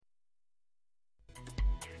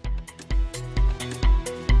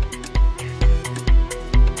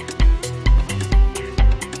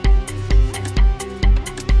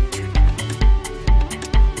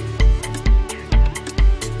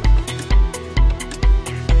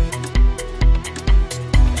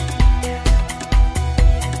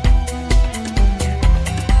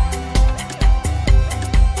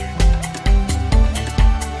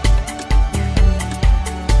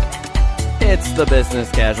the Business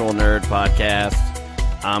Casual Nerd Podcast.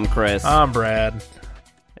 I'm Chris. I'm Brad.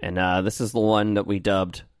 And this is the one that we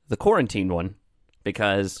dubbed the quarantined one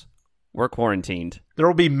because we're quarantined. There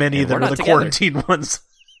will be many that are the quarantined ones.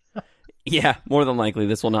 Yeah, more than likely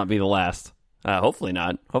this will not be the last. Hopefully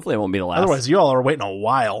not. Hopefully it won't be the last. Otherwise, you all are waiting a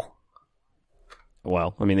while.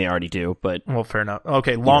 Well, I mean, they already do, but... Well, fair enough.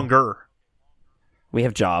 Okay, longer. We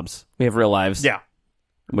have jobs. We have real lives. Yeah.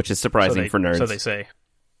 Which is surprising for nerds. So they say.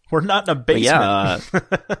 We're not in a basement.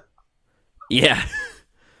 Yeah.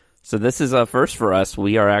 So this is a first for us.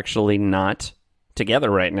 We are actually not together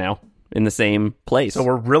right now in the same place. So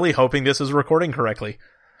we're really hoping this is recording correctly.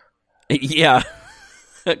 Yeah.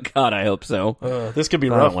 God, I hope so. This could be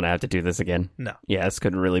rough. I don't want to have to do this again. No. Yeah, this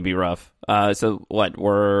could really be rough. So what,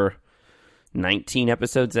 we're 19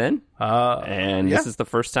 episodes in? And this is the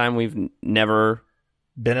first time we've never...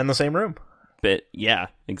 been in the same room. But yeah,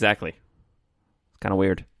 exactly. It's kind of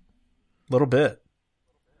weird. A little bit.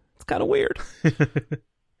 It's kind of weird.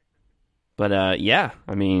 But yeah,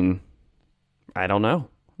 I mean, I don't know.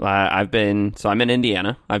 I'm in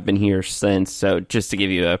Indiana. I've been here since, so just to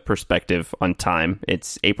give you a perspective on time,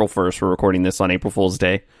 it's April 1st. We're recording this on April Fool's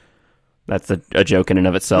Day. That's a joke in and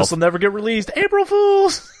of itself. This will never get released. April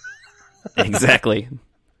Fools! Exactly.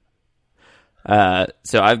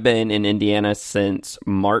 So I've been in Indiana since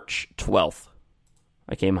March 12th.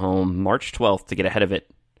 I came home March 12th to get ahead of it.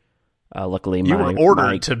 Luckily, you were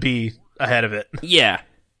ordered to be ahead of it. Yeah,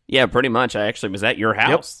 pretty much. I actually was at your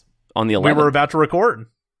house on the 11th. We were about to record.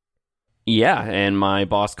 Yeah, and my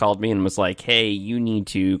boss called me and was like, "Hey, you need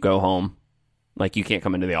to go home. Like, you can't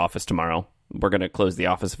come into the office tomorrow. We're going to close the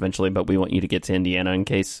office eventually, but we want you to get to Indiana in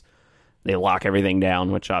case they lock everything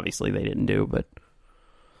down," which obviously they didn't do, but...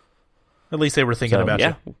 At least they were thinking about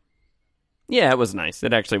you. Yeah, it was nice.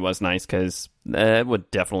 It actually was nice because it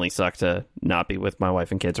would definitely suck to not be with my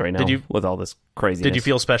wife and kids right now with all this craziness. Did you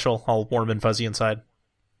feel special, all warm and fuzzy inside?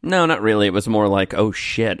 No, not really. It was more like, oh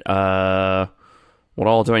shit, what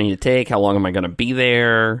all do I need to take? How long am I going to be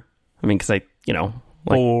there? I mean, because I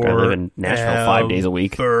live in Nashville 5 days a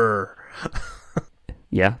week.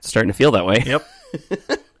 Yeah, it's starting to feel that way. Yep.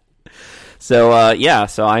 So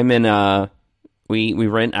I'm in... We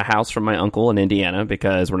rent a house from my uncle in Indiana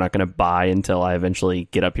because we're not going to buy until I eventually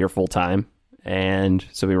get up here full time. And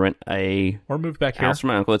so we rent or move back house from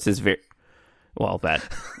my uncle. It's his more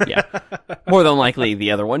than likely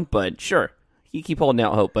the other one, but sure. You keep holding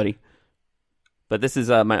out hope, buddy. But this is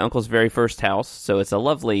my uncle's very first house. So it's a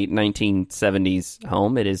lovely 1970s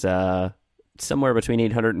home. It is somewhere between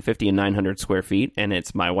 850 and 900 square feet. And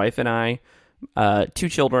it's my wife and I, 2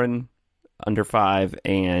 children, under 5,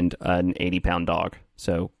 and an 80-pound dog.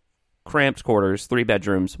 So cramped quarters, 3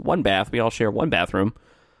 bedrooms, 1 bath. We all share 1 bathroom.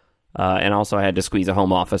 And also I had to squeeze a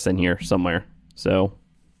home office in here somewhere. So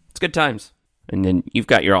it's good times. And then you've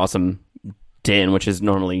got your awesome den, which is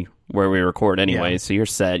normally where we record anyway. Yeah. So you're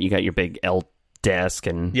set. You got your big L desk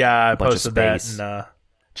and I posted that. And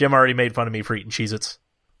Jim already made fun of me for eating Cheez-Its.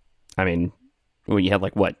 I mean... Well, you had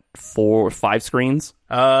 4 or 5 screens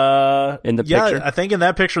in the picture? Yeah, I think in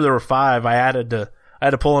that picture there were 5. I had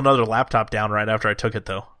to pull another laptop down right after I took it,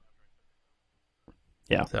 though.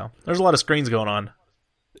 Yeah. So there's a lot of screens going on.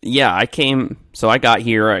 Yeah, I got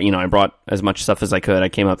here, I brought as much stuff as I could. I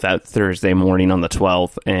came up that Thursday morning on the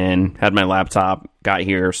 12th and had my laptop, got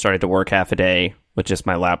here, started to work half a day with just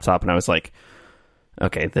my laptop, and I was like,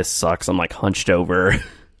 okay, this sucks. I'm hunched over.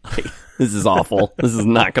 This is awful. This is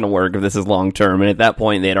not going to work if this is long term. And at that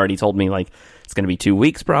point, they had already told me it's going to be 2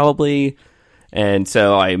 weeks probably. And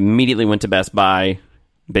so I immediately went to Best Buy,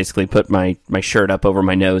 basically put my shirt up over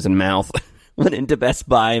my nose and mouth, went into Best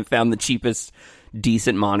Buy and found the cheapest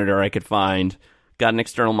decent monitor I could find. Got an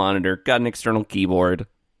external monitor, got an external keyboard,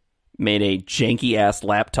 made a janky ass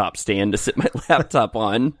laptop stand to sit my laptop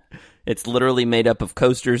on. It's literally made up of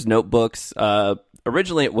coasters, notebooks,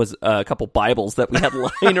 originally, it was a couple Bibles that we had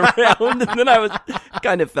lying around, and then I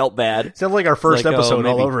kind of felt bad. Sounds like our first episode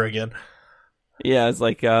all over again. Yeah, it's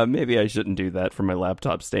maybe I shouldn't do that for my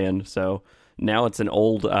laptop stand. So now it's an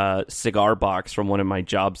old cigar box from one of my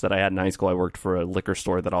jobs that I had in high school. I worked for a liquor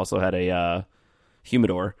store that also had a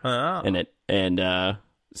humidor in it, and so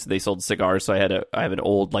they sold cigars. So I have an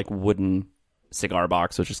old wooden cigar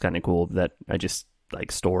box, which is kind of cool that I just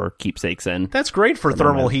store keepsakes in. That's great for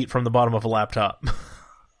thermal heat from the bottom of a laptop.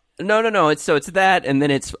 No. It's that, and then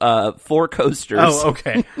it's 4 coasters. Oh,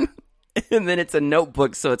 okay. And then it's a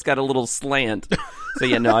notebook, so it's got a little slant. So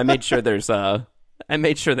yeah, no, I made sure the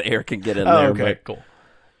air can get in there. Okay, cool.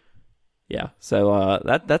 Yeah, so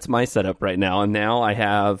that's my setup right now, and now I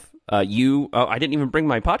have you. Oh, I didn't even bring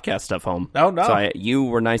my podcast stuff home. Oh no! So you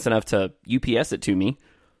were nice enough to UPS it to me.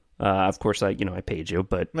 Of course, I paid you,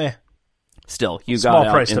 but Meh. still, you Small got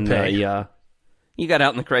out price to in pay. you got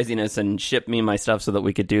out in the craziness and shipped me my stuff so that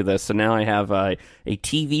we could do this. So now I have a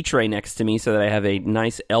TV tray next to me so that I have a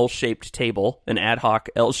nice L-shaped table, an ad hoc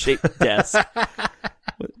L-shaped desk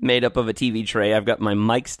made up of a TV tray. I've got my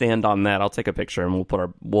mic stand on that. I'll take a picture and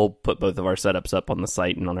we'll put both of our setups up on the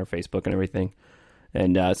site and on our Facebook and everything.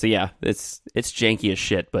 And so yeah, it's janky as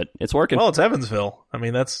shit, but it's working. Well, it's Evansville. I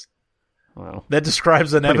mean, Wow. that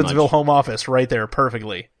describes an Pretty Evansville much. home office right there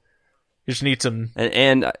perfectly. You just need some.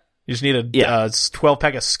 And You just need a Yeah.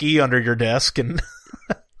 12-pack of ski under your desk and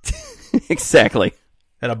exactly.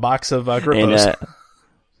 and a box of Grippos.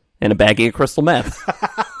 And a baggie of crystal meth.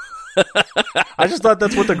 I just thought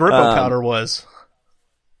that's what the Grippo powder was.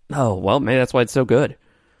 Oh, well, maybe that's why it's so good.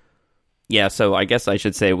 Yeah, so I guess I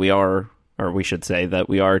should say we should say that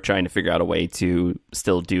we are trying to figure out a way to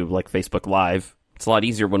still do like Facebook Live. It's a lot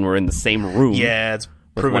easier when we're in the same room. Yeah, it's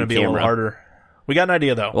proven one to be a little camera. harder. We got an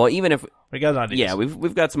idea though. Well, even if We got an idea. yeah,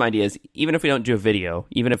 we've got some ideas. Even if we don't do a video,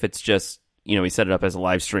 even if it's just we set it up as a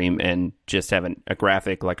live stream and just have a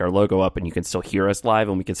graphic like our logo up, and you can still hear us live,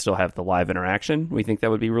 and we can still have the live interaction. We think that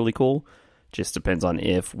would be really cool. Just depends on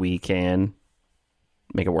if we can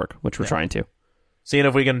make it work, which we're trying to. Seeing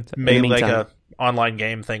if we can make like meantime- a online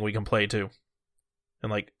game thing we can play too,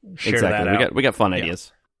 and like share Exactly. that out. We got fun Yeah.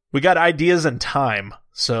 ideas. We got ideas and time,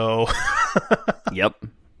 so Yep.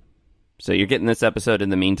 So you're getting this episode in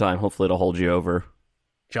the meantime. Hopefully it'll hold you over.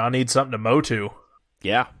 John needs something to mow to.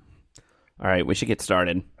 Yeah. All right, we should get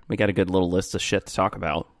started. We got a good little list of shit to talk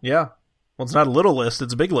about. Yeah. Well, it's not a little list;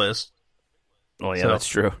 it's a big list. Oh yeah, So- that's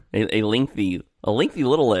true. A lengthy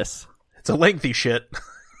little list. It's a lengthy shit.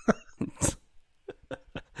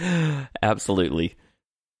 Absolutely.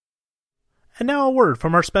 And now a word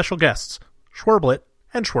from our special guests, Schwerblet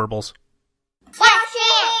and Schwerbles. Wash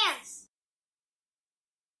hands!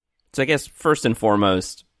 So I guess first and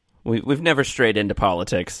foremost, we've never strayed into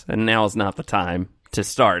politics, and now is not the time to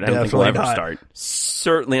start. I don't think we'll ever Definitely not. start.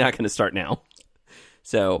 Certainly not going to start now.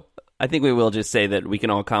 So I think we will just say that we can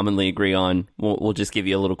all commonly agree on. We'll just give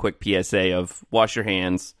you a little quick PSA of wash your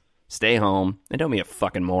hands, stay home, and don't be a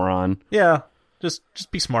fucking moron. Yeah, just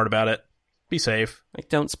be smart about it. Be safe. Like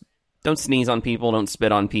don't sneeze on people, don't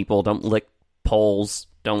spit on people, don't lick poles,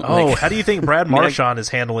 don't. Oh, lick... how do you think Brad mean, I- Marchand is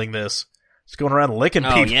handling this? He's going around licking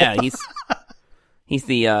Oh people. yeah, he's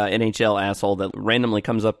the NHL asshole that randomly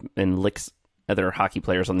comes up and licks other hockey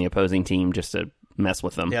players on the opposing team just to mess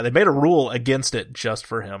with them. Yeah, they made a rule against it just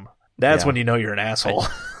for him. That's Yeah. when you know you're an asshole.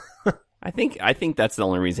 I think that's the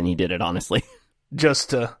only reason he did it, honestly. just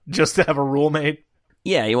to have a rule made.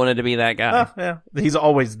 Yeah, he wanted to be that guy. Yeah, he's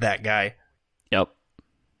always that guy. Yep.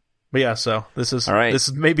 But yeah, so this is All right. this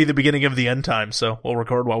is maybe the beginning of the end time. So we'll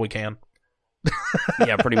record while we can.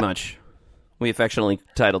 Yeah, pretty much. We affectionately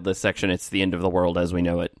titled this section "It's the End of the World as We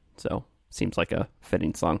Know It." So seems like a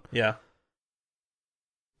fitting song. Yeah.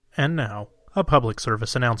 And now a public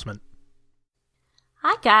service announcement.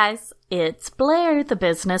 Hi guys, it's Blair, the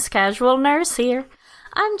business casual nurse here.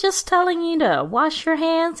 I'm just telling you to wash your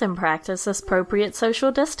hands and practice appropriate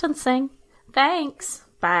social distancing. Thanks.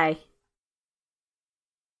 Bye.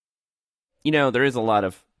 There is a lot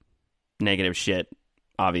of negative shit.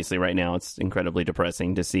 Obviously, right now it's incredibly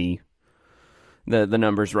depressing to see the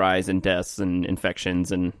numbers rise in deaths and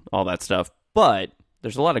infections and all that stuff. But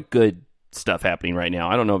there's a lot of good stuff happening right now.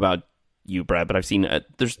 I don't know about you, Brad, but I've seen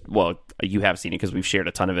you have seen it because we've shared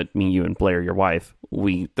a ton of it. Me, you, and Blair, your wife.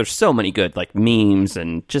 There's so many good like memes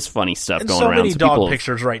and just funny stuff And going so around. many dog people-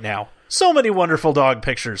 pictures right now. So many wonderful dog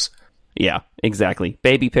pictures. Yeah, exactly.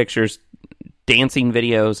 Baby pictures, dancing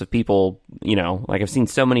videos of people, like I've seen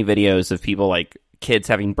so many videos of people like kids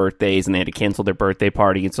having birthdays and they had to cancel their birthday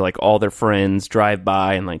party. And so like all their friends drive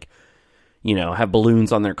by and like, have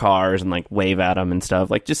balloons on their cars and like wave at them and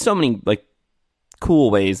stuff. Like just so many like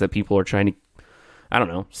cool ways that people are trying to, I don't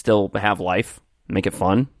know, still have life, make it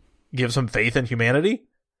fun. Give some faith in humanity.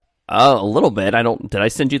 A little bit. Did I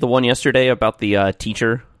send you the one yesterday about the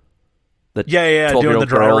teacher? The Yeah, doing 12-year-old the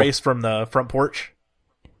dry girl? erase from the front porch.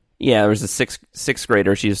 Yeah, there was a sixth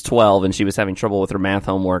grader. She was 12, and she was having trouble with her math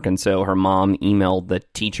homework. And so her mom emailed the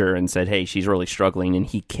teacher and said, hey, she's really struggling. And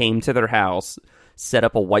he came to their house, set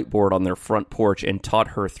up a whiteboard on their front porch, and taught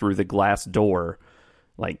her through the glass door.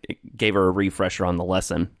 Like, it gave her a refresher on the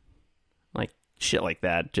lesson. Like, shit like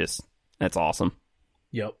that. Just, that's awesome.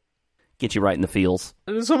 Yep. Get you right in the feels.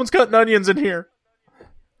 Someone's cutting onions in here.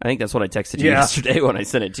 I think that's what I texted you Yeah. yesterday when I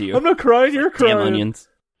sent it to you. I'm not crying, you're crying. Damn onions.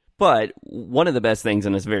 But one of the best things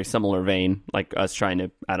in this very similar vein, like us trying to,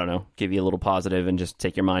 I don't know, give you a little positive and just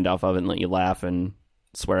take your mind off of it and let you laugh and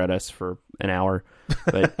swear at us for an hour.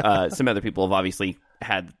 But some other people have obviously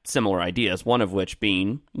had similar ideas, one of which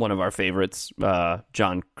being one of our favorites,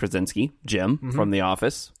 John Krasinski, Jim from The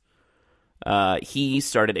Office. He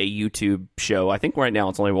started a YouTube show. I think right now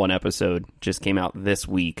it's only one episode, just came out this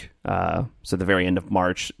week, so the very end of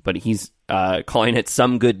March, but he's calling it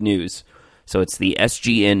Some Good News. So it's the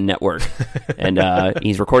SGN network, and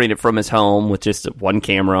he's recording it from his home with just one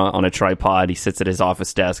camera on a tripod. He sits at his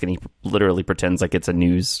office desk and he literally pretends like it's a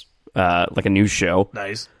news show.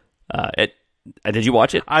 Nice. Did you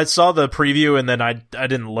watch it? I saw the preview and then I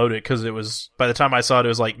didn't load it because it was, by the time I saw it, it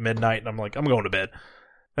was like midnight, and I'm like, I'm going to bed.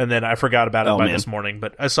 And then I forgot about it this morning.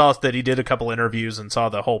 But I saw that he did a couple interviews and saw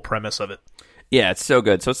the whole premise of it. Yeah, it's so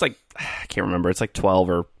good. So it's like, I can't remember, it's like 12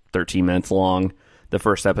 or 13 minutes long, the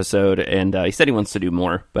first episode. And he said he wants to do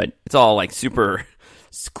more, but it's all like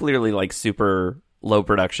it's clearly like super low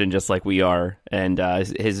production, just like we are. And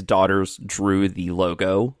his daughters drew the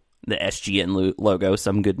logo, the SGN logo,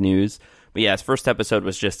 Some Good News. But yeah, his first episode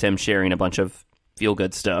was just him sharing a bunch of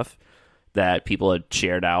feel-good stuff that people had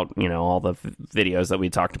shared out, all the videos that we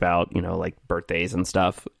talked about, like birthdays and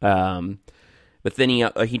stuff. But then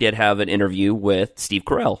he did have an interview with Steve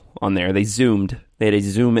Carell on there. They had a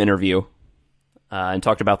Zoom interview and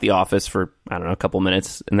talked about The Office for, I don't know, a couple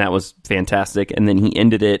minutes, and that was fantastic. And then he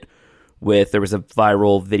ended it with, there was a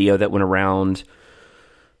viral video that went around,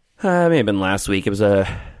 it may have been last week. It was a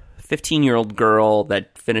 15-year-old girl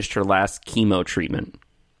that finished her last chemo treatment.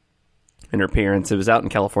 And her parents, it was out in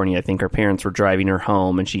California, I think her parents were driving her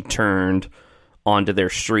home, and she turned onto their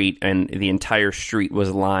street, and the entire street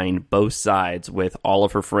was lined both sides with all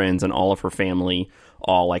of her friends and all of her family,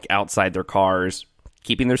 all like outside their cars,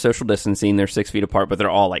 keeping their social distancing. They're 6 feet apart, but they're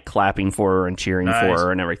all like clapping for her and cheering for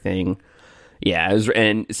her and everything. Yeah,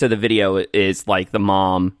 and so the video is like the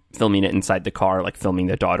mom filming it inside the car, like filming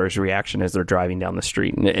the daughter's reaction as they're driving down the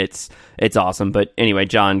street, and it's awesome. But anyway,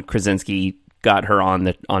 John Krasinski got her on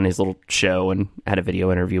his little show and had a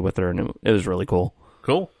video interview with her, and it was really cool.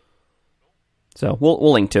 Cool. So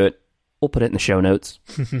we'll link to it. We'll put it in the show notes.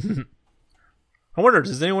 I wonder,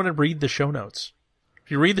 does anyone read the show notes?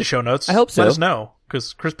 If you read the show notes, I hope so. Let us know,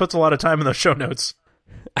 because Chris puts a lot of time in those show notes.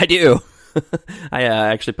 I do. I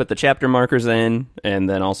actually put the chapter markers in, and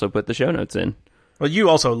then also put the show notes in. Well, you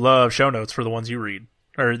also love show notes for the ones you read,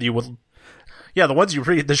 or you will. Yeah, the ones you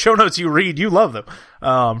read, the show notes you read, you love them.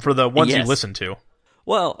 For the ones you listen to.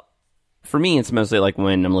 Well, for me, it's mostly like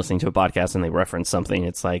when I'm listening to a podcast and they reference something,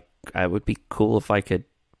 it's like, it would be cool if I could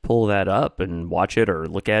pull that up and watch it or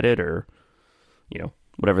look at it or,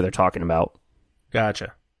 whatever they're talking about.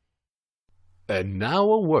 Gotcha. And now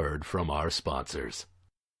a word from our sponsors.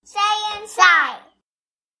 Stay inside.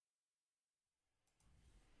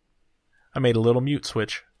 I made a little mute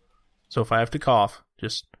switch, so if I have to cough,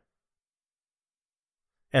 just...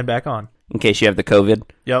 And back on. In case you have the COVID?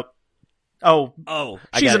 Yep. Oh,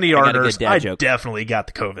 she's an ER nurse. I definitely got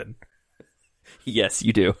the COVID. Yes,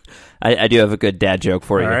 you do. I do have a good dad joke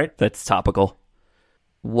for you. All right. That's topical.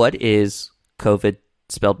 What is COVID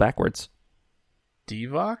spelled backwards?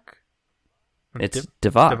 Divock? It's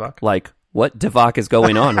Divock. Like, what Divock is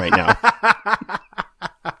going on right now?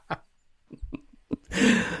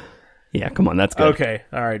 Yeah, come on, that's good. Okay,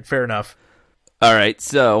 all right, fair enough. All right,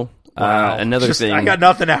 so... Wow. Another thing... I got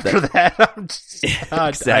nothing after that.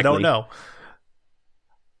 Exactly. I don't know.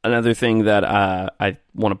 Another thing that I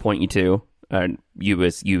want to point you to, you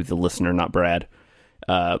as you, the listener, not Brad.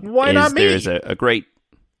 Why not me? There's a great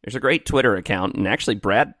Twitter account, and actually,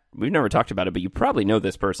 Brad, we've never talked about it, but you probably know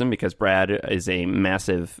this person because Brad is a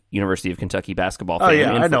massive University of Kentucky basketball fan. Oh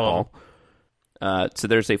yeah, and I know him. So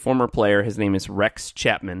there's a former player. His name is Rex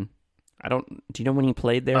Chapman. Do you know when he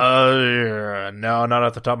played there? No, not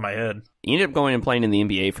off the top of my head. He ended up going and playing in the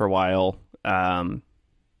NBA for a while.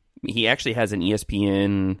 He actually has an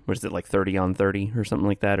ESPN, what is it, like 30 on 30 or something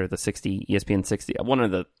like that, or the 60, ESPN 60. One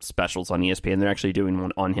of the specials on ESPN. They're actually doing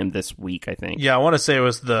one on him this week, I think. Yeah, I want to say it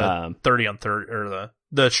was the 30 on 30, or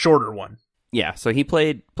the shorter one. Yeah, so he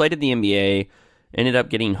played in the NBA, ended up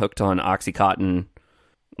getting hooked on Oxycontin,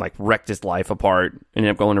 like wrecked his life apart,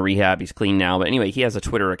 ended up going to rehab. He's clean now. But anyway, he has a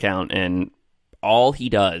Twitter account, and all he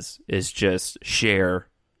does is just share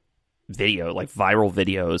video, like viral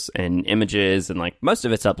videos and images, and like most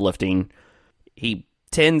of it's uplifting. He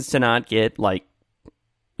tends to not get like,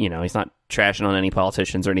 he's not trashing on any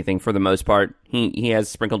politicians or anything for the most part. He has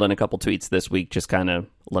sprinkled in a couple tweets this week, just kind of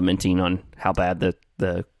lamenting on how bad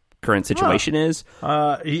the current situation is.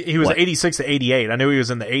 He was 86 to 88. I knew he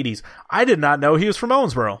was in the 80s. I did not know he was from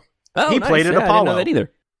Owensboro. Oh, he nice. played at Apollo. Apollo. I didn't know that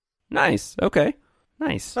either. Nice. Okay.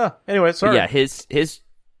 Nice. Anyway, sorry. But yeah, his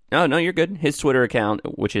oh no, you're good. His Twitter account,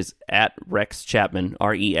 which is at Rex Chapman,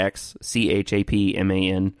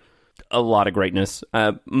 REXCHAPMAN. a lot of greatness.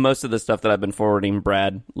 Most of the stuff that I've been forwarding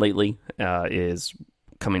Brad lately is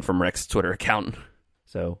coming from Rick's Twitter account.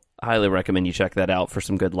 So I highly recommend you check that out for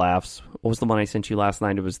some good laughs. What was the one I sent you last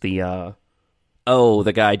night? It was the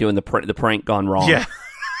guy doing the prank gone wrong. Yeah.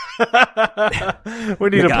 We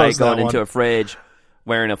need to guy post that going one. into a fridge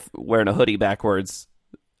wearing a hoodie backwards.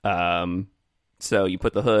 So you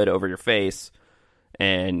put the hood over your face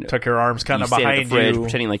and Took your arms kind you of stand behind at the fridge, you.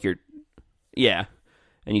 pretending like you're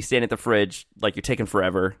and you stand at the fridge like you're taking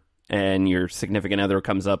forever, and your significant other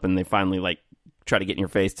comes up and they finally like try to get in your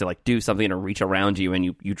face to like do something or reach around you, and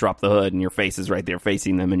you drop the hood and your face is right there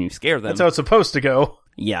facing them and you scare them. That's how it's supposed to go.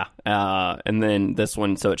 Yeah. And then this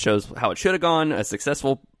one, so it shows how it should have gone, a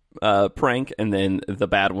successful prank, and then the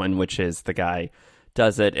bad one, which is the guy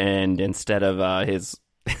does it, and instead of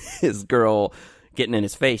his girl getting in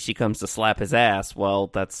his face, she comes to slap his ass.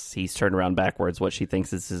 Well, he's turned around backwards. What she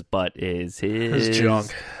thinks is his butt is his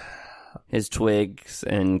junk, his twigs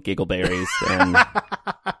and giggleberries, and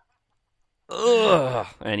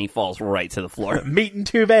and he falls right to the floor. Meat and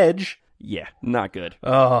two veg. Yeah, not good.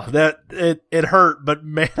 Oh, it hurt, but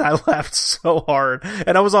man, I laughed so hard,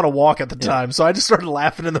 and I was on a walk at the time, so I just started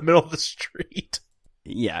laughing in the middle of the street.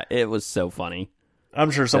 Yeah, it was so funny.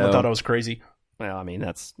 I'm sure someone thought I was crazy. Well, I mean,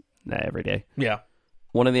 that's every day. Yeah.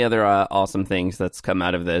 One of the other awesome things that's come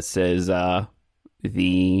out of this is they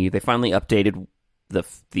finally updated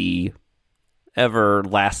the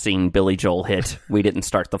everlasting Billy Joel hit, "We Didn't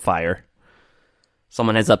Start the Fire."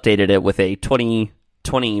 Someone has updated it with a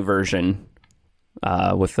 2020 version,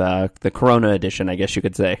 with the Corona edition, I guess you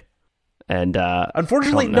could say. And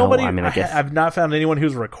unfortunately, nobody. I've not found anyone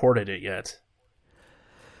who's recorded it yet.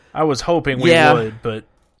 I was hoping we would, but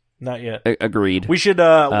not yet. Agreed. We should.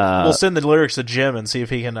 We'll send the lyrics to Jim and see if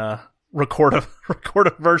he can record a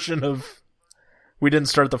version of "We Didn't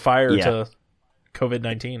Start the Fire" to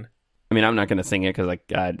COVID-19. I mean, I'm not going to sing it because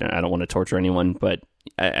I don't want to torture anyone, but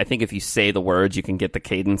I think if you say the words, you can get the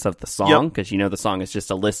cadence of the song, because the song is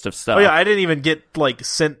just a list of stuff. Oh yeah, I didn't even get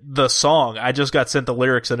sent the song. I just got sent the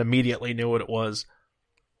lyrics and immediately knew what it was.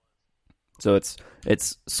 So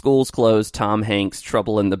it's schools closed, Tom Hanks,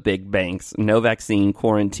 trouble in the big banks, no vaccine,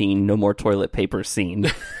 quarantine, no more toilet paper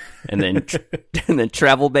seen. And then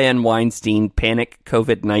travel ban, Weinstein, panic,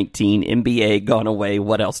 COVID-19, NBA gone away.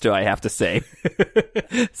 What else do I have to say?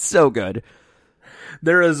 So good.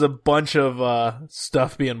 There is a bunch of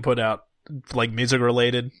stuff being put out, like music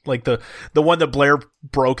related. Like the one that Blair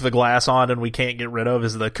broke the glass on and we can't get rid of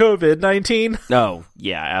is the COVID-19. Oh,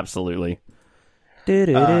 yeah, absolutely.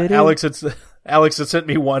 Alex had sent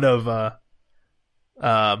me one of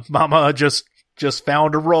Mama just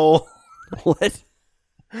found a role. What?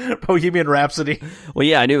 Bohemian Rhapsody. Well,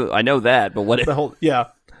 yeah, I know that, but what? It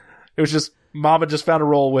was just Mama just found a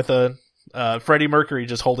role with a Freddie Mercury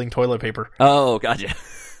just holding toilet paper. Oh, gotcha.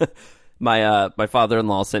 My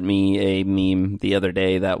father-in-law sent me a meme the other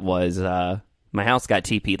day that was my house got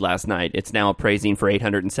TP'd last night. It's now appraising for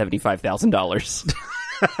 $875,000.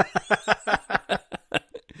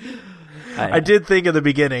 I did think in the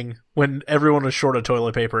beginning when everyone was short of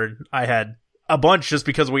toilet paper, and I had a bunch just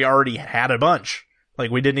because we already had a bunch. Like,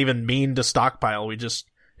 we didn't even mean to stockpile. It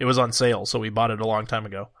was on sale, so we bought it a long time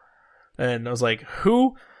ago. And I was like,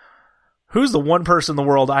 who's the one person in the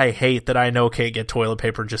world I hate that I know can't get toilet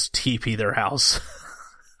paper and just TP their house?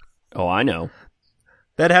 Oh, I know.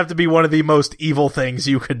 That'd have to be one of the most evil things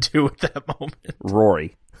you could do at that moment.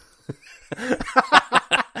 Rory.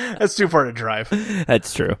 That's too far to drive.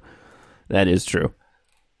 That's true. That is true.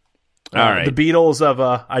 All right. The Beatles of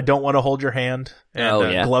I Don't Want to Hold Your Hand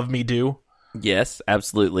and Glove Me Do. Yes,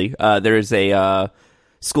 absolutely. There's a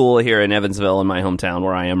school here in Evansville, in my hometown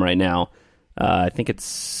where I am right now. I think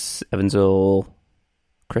it's Evansville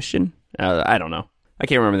Christian? I don't know. I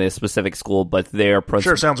can't remember the specific school, but their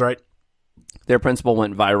Sure, sounds right. Their principal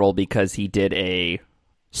went viral because he did a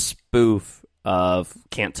spoof of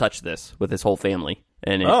 "Can't Touch This" with his whole family.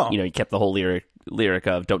 And he kept the whole lyric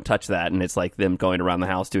of "Don't touch that," and it's like them going around the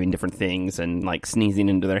house doing different things and like sneezing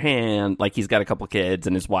into their hand. Like, he's got a couple kids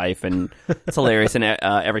and his wife, and it's hilarious. And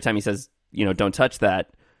every time he says, "Don't touch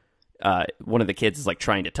that," one of the kids is like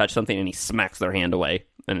trying to touch something and he smacks their hand away,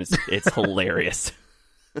 and it's hilarious.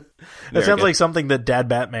 That sounds like something that Dad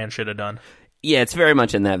Batman should have done. Yeah, it's very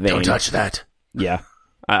much in that vein. Don't touch that. Yeah,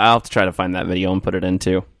 I'll have to try to find that video and put it in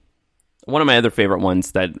too. One of my other favorite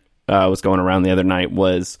ones that was going around the other night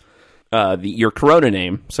was your Corona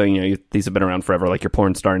name. So, these have been around forever, like your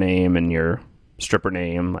porn star name and your stripper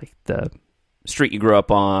name, like the street you grew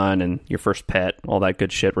up on and your first pet, all that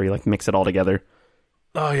good shit where you like mix it all together.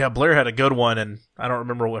 Oh yeah, Blair had a good one, and I don't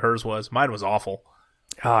remember what hers was. Mine was awful.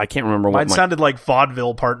 Oh, I can't remember Mine what sounded like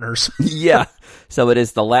vaudeville partners. Yeah. So it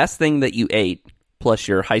is the last thing that you ate plus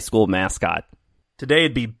your high school mascot. Today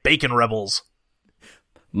it'd be Bacon Rebels.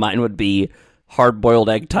 Mine would be hard-boiled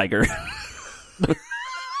egg tiger.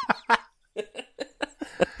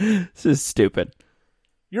 This is stupid.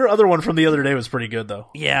 Your other one from the other day was pretty good, though.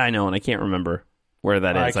 Yeah, I know, and I can't remember where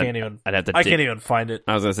that is. I can't even. I'd have to. I can't even find it.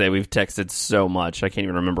 I was gonna say we've texted so much. I can't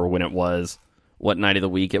even remember when it was, what night of the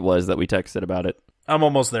week it was that we texted about it. I'm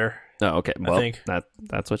almost there. Oh, okay. Well, I think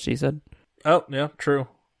that's what she said. Oh, yeah, true.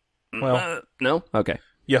 Well, no. Okay.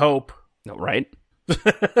 you hope. No, right?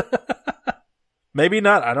 Maybe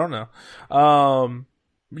not. I don't know.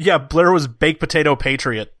 Yeah, Blair was baked potato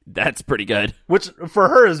patriot, That's pretty good. which for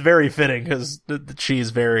her is very fitting because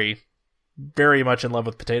she's very, very much in love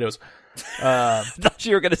with potatoes. I thought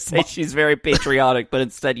you were going to say she's very patriotic, but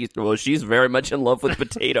instead she's very much in love with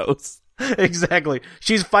potatoes. Exactly.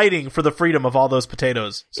 She's fighting for the freedom of all those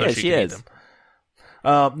potatoes. So Yeah, she she can is. eat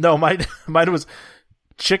them. No, mine was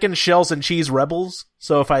chicken shells and cheese rebels.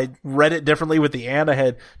 So if I read it differently with the and, I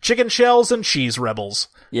had chicken shells and cheese rebels.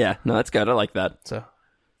 Yeah, no, that's good. I like that. So,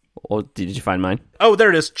 Well, did you find mine? oh, there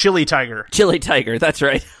it is. Chili Tiger. Chili Tiger, that's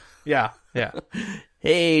right. Yeah, yeah.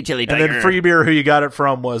 Hey, Chili And Tiger. then free beer, who you got it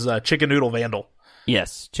from, was Chicken Noodle Vandal.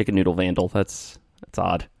 Yes, Chicken Noodle Vandal. That's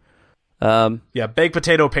odd. Yeah, baked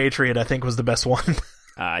potato patriot, I think, was the best one.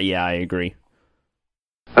 Yeah, I agree.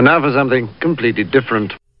 And now for something completely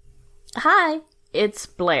different. Hi, it's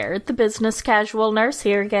Blair, the business casual nurse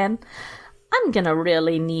here again. I'm gonna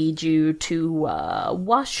really need you to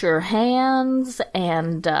wash your hands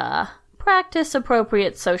and practice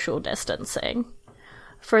appropriate social distancing.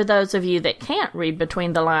 For those of you that can't read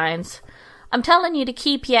between the lines, I'm telling you to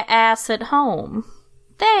keep your ass at home.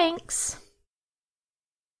 Thanks.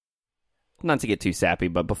 Not to get too sappy,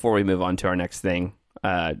 but before we move on to our next thing,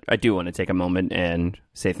 I do want to take a moment and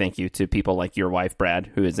say thank you to people like your wife, Brad,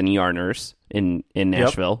 who is an ER nurse in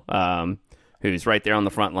Nashville, who's right there on the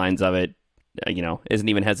front lines of it, isn't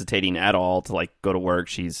even hesitating at all to go to work.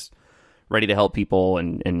 She's ready to help people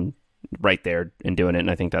and right there and doing it.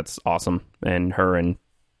 And I think that's awesome. And her and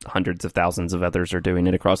hundreds of thousands of others are doing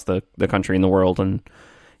it across the country and the world, and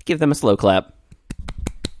give them a slow clap.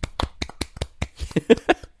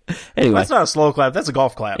 Anyway, That's not a slow clap. That's a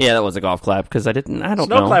golf clap. yeah, that was a golf clap because I don't Snow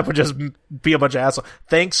know. clap would just be a bunch of assholes.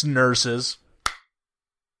 Thanks, nurses.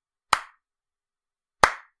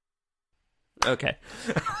 Okay.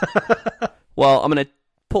 Well, I'm going to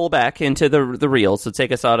pull back into the real, so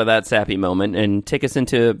take us out of that sappy moment and take us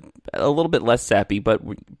into a little bit less sappy. But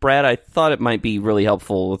Brad, I thought it might be really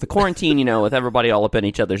helpful with the quarantine. With everybody all up in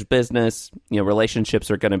each other's business,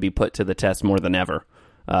 relationships are going to be put to the test more than ever.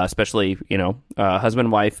 Especially,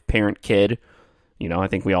 husband, wife, parent, kid. I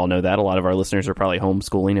think we all know that. A lot of our listeners are probably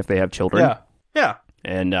homeschooling if they have children. Yeah. Yeah.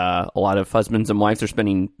 And a lot of husbands and wives are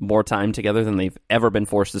spending more time together than they've ever been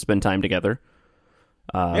forced to spend time together.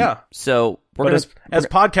 Yeah. So As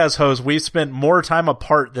podcast hosts, we've spent more time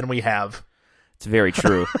apart than we have. It's very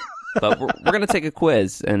true. But we're going to take a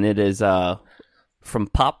quiz, and it is from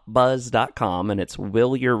popbuzz.com, and it's,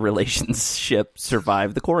 will your relationship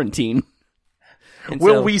survive the quarantine? And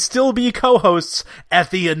Will we still be co-hosts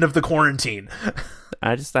at the end of the quarantine?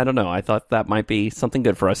 I don't know. I thought that might be something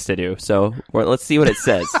good for us to do. So let's see what it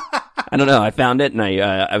says. I don't know. I found it, and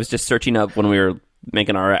I was just searching up when we were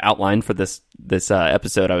making our outline for this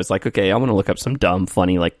episode. I was like, okay, I want to look up some dumb,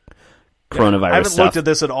 funny, coronavirus I haven't stuff. looked at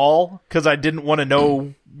this at all because I didn't want to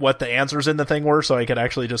know what the answers in the thing were, so I could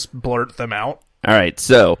actually just blurt them out. All right.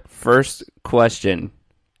 So first question: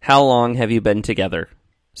 how long have you been together?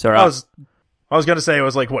 So I was going to say it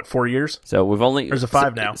was 4 years? So we've only... There's a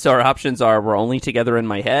 5 now. So our options are, we're only together in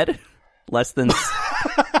my head, less than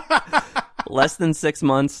 6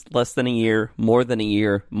 months, less than a year, more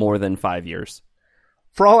than 5 years.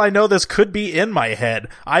 For all I know, this could be in my head.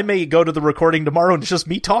 I may go to the recording tomorrow and it's just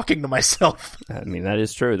me talking to myself. I mean, that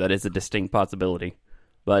is true. That is a distinct possibility.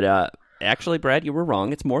 But actually, Brad, you were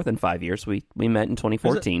wrong. It's more than 5 years. We met in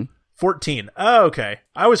 2014. 14. Oh, okay.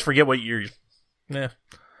 I always forget what year. Yeah.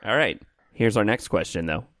 All right. Here's our next question,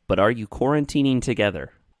 though. But are you quarantining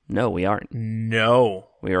together? No, we aren't. No.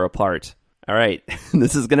 We are apart. All right.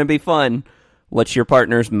 This is going to be fun. What's your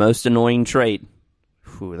partner's most annoying trait?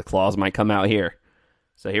 Ooh, the claws might come out here.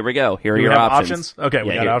 So here we go. Here are Do we your have options. Okay,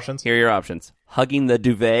 we got options. Here are your options. Hugging the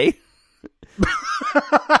duvet.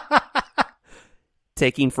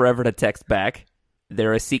 Taking forever to text back.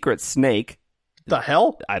 They're a secret snake. The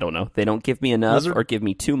hell? I don't know. They don't give me enough Lizard? or give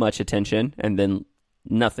me too much attention. And then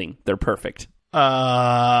nothing. They're perfect.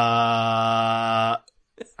 I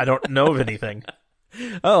don't know of anything.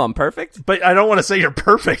 Oh, I'm perfect? But I don't want to say you're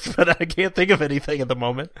perfect, but I can't think of anything at the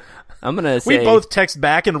moment. I'm going to say... We both text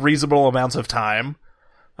back in reasonable amounts of time.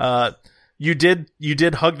 You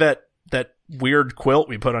did hug that weird quilt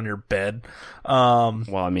we put on your bed.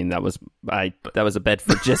 Well, I mean, that was a bed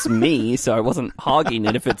for just me, so I wasn't hogging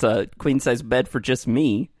it if it's a queen-size bed for just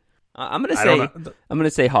me. I'm gonna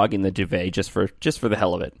say hogging the duvet just for the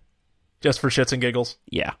hell of it. Just for shits and giggles?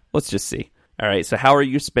 Yeah, let's just see. All right, so how are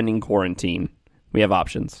you spending quarantine? We have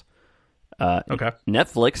options. Okay.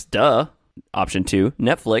 Netflix, duh. Option 2,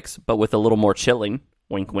 Netflix, but with a little more chilling.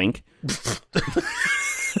 Wink, wink.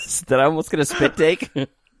 That I almost going to spit take?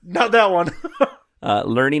 Not that one.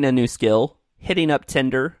 Learning a new skill, hitting up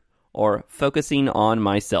Tinder, or focusing on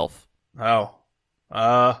myself. Oh.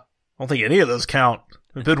 I don't think any of those count.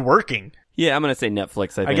 I've been working. Yeah, I'm going to say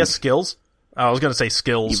Netflix, I think. I guess skills? I was going to say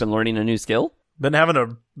skills. You've been learning a new skill? Been having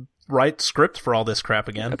to write script for all this crap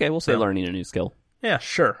again. Okay, we'll say learning a new skill. Yeah,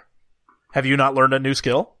 sure. Have you not learned a new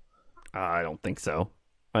skill? I don't think so.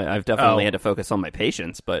 I've definitely had to focus on my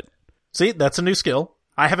patience, but... See, that's a new skill.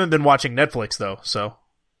 I haven't been watching Netflix, though, so...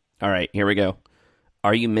 All right, here we go.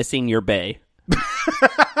 Are you missing your bae?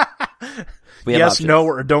 Yes, options. No,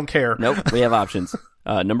 or don't care. Nope, we have options.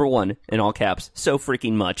 Number 1, in all caps, so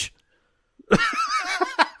freaking much.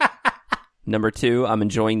 Number 2, I'm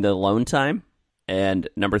enjoying the alone time. And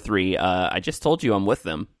number 3, I just told you I'm with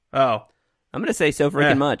them. Oh. I'm going to say so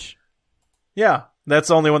freaking much. Yeah, that's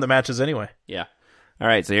the only one that matches anyway. Yeah. All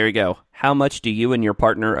right, so here we go. How much do you and your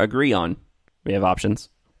partner agree on? We have options.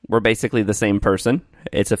 We're basically the same person.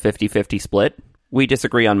 It's a 50-50 split. We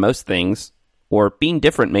disagree on most things. Or being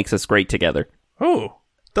different makes us great together. Oh,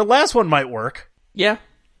 the last one might work. Yeah.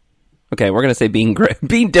 Okay, we're going to say being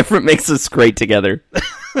different makes us great together.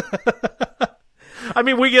 I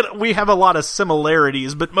mean, we have a lot of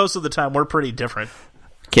similarities, but most of the time we're pretty different.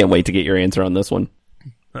 Can't wait to get your answer on this one.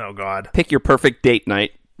 Oh, God. Pick your perfect date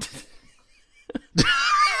night.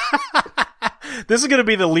 This is going to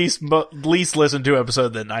be the least listened to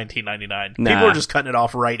episode than 1999. Nah. People are just cutting it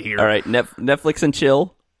off right here. All right, Netflix and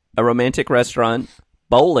chill, a romantic restaurant,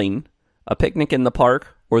 bowling, a picnic in the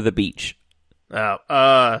park, or the beach.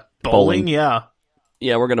 Bowling, yeah.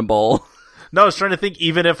 Yeah, we're going to bowl. No, I was trying to think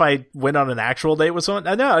even if I went on an actual date with someone.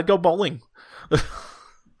 No, I'd go bowling.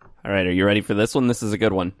 All right, are you ready for this one? This is a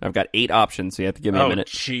good one. I've got 8 options, so you have to give me a minute.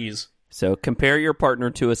 Oh, jeez. So compare your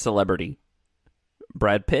partner to a celebrity.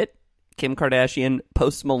 Brad Pitt, Kim Kardashian,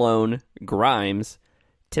 Post Malone, Grimes,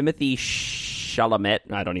 Timothy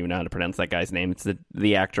Chalamet. I don't even know how to pronounce that guy's name. It's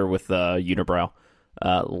the actor with the unibrow.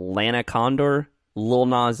 Lana Condor, Lil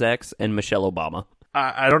Nas X, and Michelle Obama.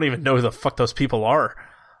 I don't even know who the fuck those people are.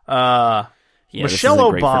 Yeah, Michelle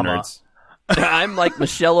Obama. I'm like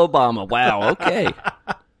Michelle Obama. Wow, okay.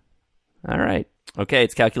 All right. Okay,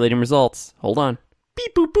 it's calculating results. Hold on.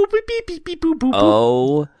 Beep, boop, boop, beep, beep, beep, beep, boop, boop.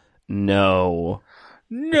 Oh, no.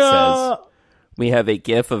 No. It says, we have a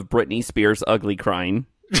gif of Britney Spears ugly crying.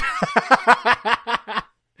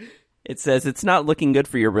 It says, it's not looking good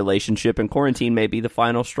for your relationship, and quarantine may be the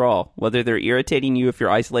final straw. Whether they're irritating you if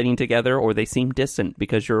you're isolating together, or they seem distant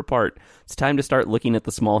because you're apart, it's time to start looking at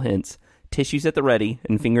the small hints. Tissues at the ready,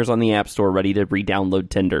 and fingers on the App Store ready to re-download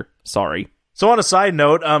Tinder. Sorry. So on a side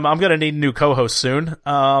note, I'm going to need a new co-host soon.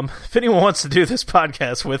 If anyone wants to do this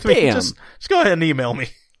podcast with me, just go ahead and email me.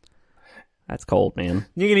 That's cold, man.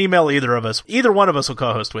 You can email either of us. Either one of us will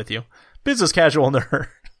co-host with you. Business Casual Nerd.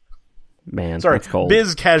 Man, sorry, that's cold.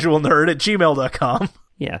 bizcasualnerd@gmail.com.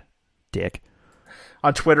 Yeah, dick.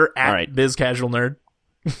 On Twitter, All right. bizcasualnerd.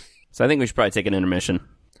 So I think we should probably take an intermission.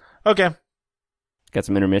 Okay. Got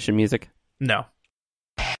some intermission music? No.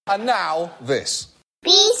 And now, this.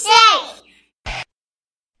 Be safe.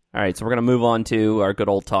 All right, so we're going to move on to our good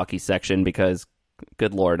old talkie section because,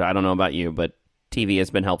 good Lord, I don't know about you, but TV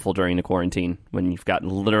has been helpful during the quarantine when you've got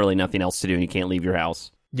literally nothing else to do and you can't leave your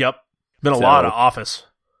house. Yep. Been a lot of Office.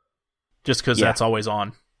 Just because that's always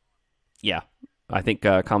on. Yeah. I think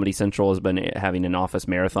Comedy Central has been having an Office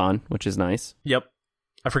marathon, which is nice. Yep.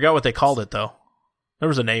 I forgot what they called it, though. There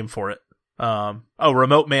was a name for it.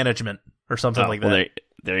 Remote management or something like that. Well,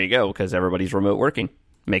 there you go, because everybody's remote working.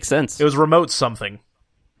 Makes sense. It was remote something.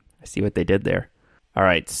 I see what they did there. All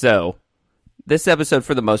right, so this episode,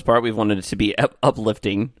 for the most part, we've wanted it to be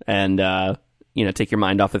uplifting and, take your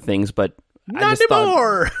mind off of things, but not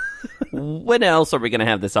anymore! When else are we going to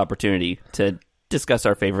have this opportunity to discuss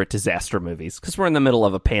our favorite disaster movies? Because we're in the middle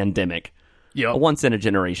of a pandemic. Yep. A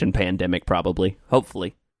once-in-a-generation pandemic, probably.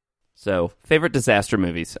 Hopefully. So, favorite disaster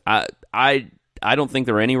movies. I don't think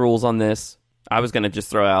there are any rules on this. I was going to just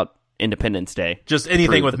throw out Independence Day. Just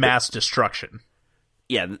anything with mass destruction.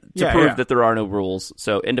 prove that there are no rules.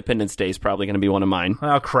 So Independence Day is probably going to be one of mine.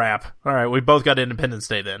 Oh, crap. All right, we both got Independence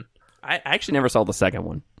Day then. I actually never saw the second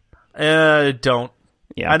one. Don't.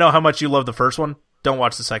 Yeah. I know how much you love the first one. Don't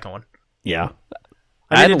watch the second one. Yeah.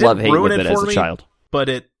 I had a didn't love-hate ruin with it as a me, child. But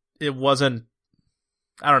it wasn't...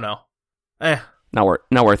 I don't know. Not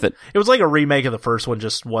worth it. It was like a remake of the first one,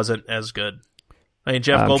 just wasn't as good. I mean,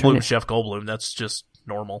 Jeff Goldblum's Jeff Goldblum. That's just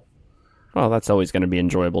normal. Well, that's always going to be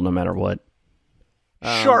enjoyable no matter what.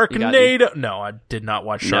 Sharknado! No, I did not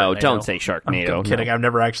watch Sharknado. No, don't say Sharknado. I'm kidding. No. I've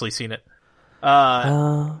never actually seen it.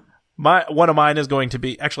 One of mine is going to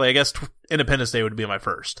be... Actually, I guess Independence Day would be my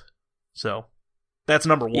first. So, that's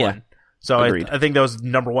number one. Yeah, so I think that was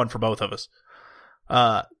number one for both of us.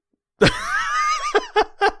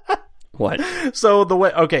 What? So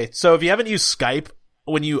if you haven't used Skype,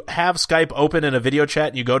 when you have Skype open in a video chat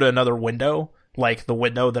and you go to another window, like the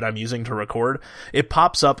window that I'm using to record, it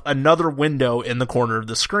pops up another window in the corner of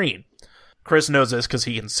the screen. Chris knows this because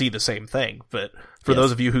he can see the same thing, but for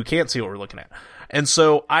those of you who can't see what we're looking at. And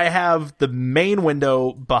so I have the main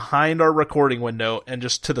window behind our recording window and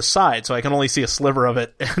just to the side, so I can only see a sliver of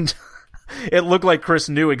it. And it looked like Chris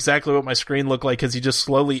knew exactly what my screen looked like because he just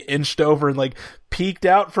slowly inched over and like peeked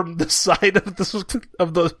out from the side of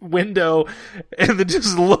the window and then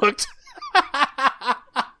just looked.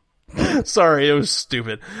 Sorry, it was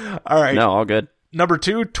stupid. All right. No, all good. Number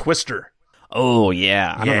 2, Twister. Oh,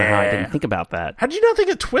 yeah. I don't know how I didn't think about that. How did you not think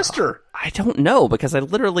of Twister? I don't know, because I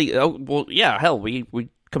literally... Oh, well, yeah, hell, we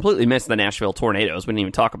completely missed the Nashville Tornadoes. We didn't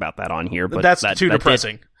even talk about that on here. But that's too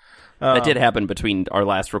depressing. That did happen between our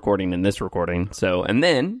last recording and this recording. So, and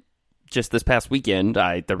then, just this past weekend,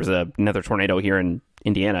 there was another tornado here in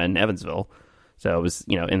Indiana, in Evansville. So, it was,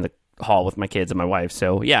 in the hall with my kids and my wife.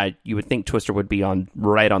 So, yeah, you would think Twister would be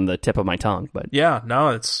right on the tip of my tongue. But yeah, no,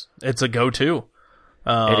 it's a go-to.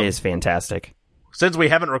 It is fantastic. Since we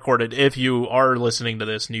haven't recorded, if you are listening to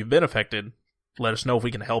this and you've been affected, let us know if we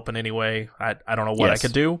can help in any way. I don't know what I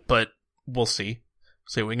could do, but we'll see.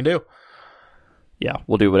 See what we can do. Yeah,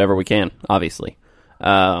 we'll do whatever we can, obviously.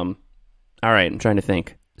 All right, I'm trying to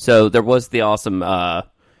think. So there was the awesome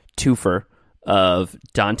twofer of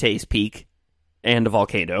Dante's Peak and a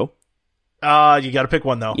volcano. You got to pick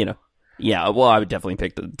one, though. Yeah, well, I would definitely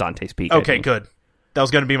pick the Dante's Peak. Okay, good. That was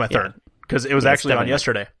going to be my third. Because it was actually on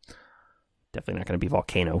yesterday. Definitely not going to be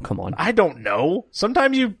Volcano. Come on. I don't know.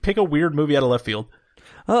 Sometimes you pick a weird movie out of left field.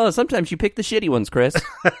 Oh, sometimes you pick the shitty ones, Chris.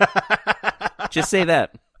 Just say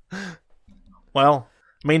that. Well,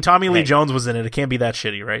 I mean, Tommy Lee Jones was in it. It can't be that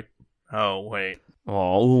shitty, right? Oh, wait.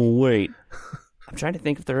 I'm trying to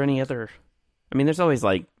think if there are any other... I mean, there's always,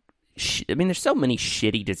 like... there's so many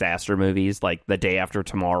shitty disaster movies, like The Day After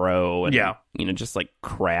Tomorrow, and, just, like,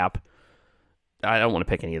 crap. I don't want to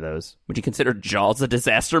pick any of those. Would you consider Jaws a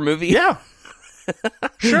disaster movie? Yeah.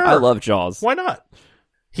 Sure. I love Jaws. Why not?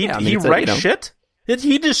 He wrecks shit.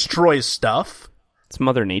 He destroys stuff. It's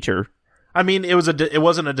Mother Nature. I mean, it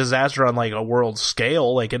wasn't a disaster on like a world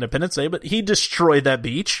scale, like Independence Day, but he destroyed that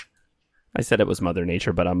beach. I said it was Mother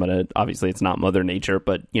Nature, but obviously it's not Mother Nature,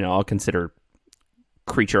 but I'll consider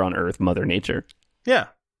creature on Earth Mother Nature. Yeah.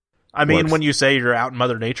 I mean, when you say you're out in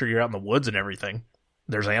Mother Nature, you're out in the woods and everything.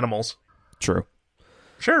 There's animals. True.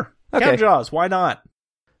 Sure. Okay. Count Jaws. Why not?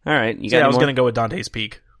 All right. I was going to go with Dante's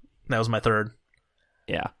Peak. That was my third.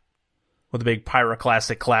 Yeah. With a big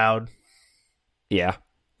pyroclastic cloud. Yeah. It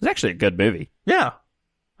was actually a good movie. Yeah.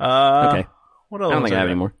 Okay. What else? I don't think I have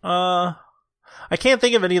any more. I can't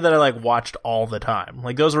think of any that I watched all the time.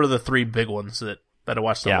 Like those were the 3 big ones that I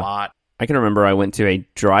watched a lot. I can remember I went to a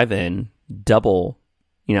drive-in double.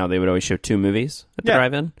 They would always show 2 movies at the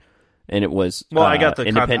drive-in. And it was... Well, I got the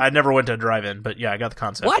I never went to a drive-in, but yeah, I got the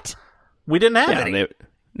concept. What? We didn't have any.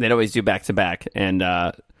 They'd always do back-to-back. And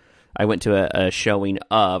I went to a showing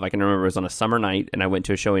of... I can remember it was on a summer night, and I went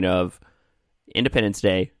to a showing of Independence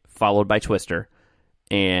Day, followed by Twister.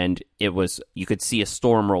 And it was... You could see a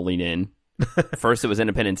storm rolling in. First, it was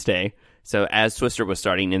Independence Day. So as Twister was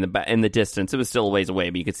starting in the distance, it was still a ways away,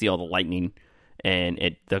 but you could see all the lightning. And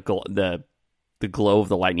the glow of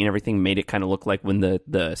the lightning and everything made it kind of look like when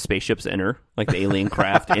the spaceships enter, like the alien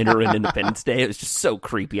craft enter in Independence Day. It was just so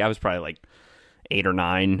creepy. I was probably like 8 or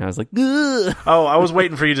 9. I was like, ugh. Oh, I was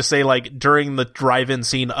waiting for you to say like during the drive-in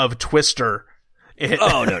scene of Twister.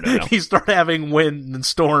 No. He started having wind and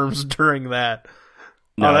storms during that.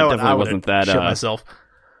 No, it definitely wasn't that. Shit myself.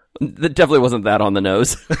 That definitely wasn't that on the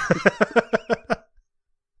nose.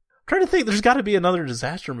 Trying to think, there's got to be another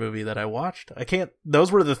disaster movie that I watched. I can't.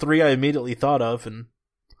 Those were the 3 I immediately thought of, and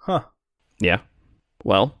Yeah.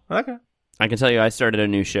 Well, okay. I can tell you, I started a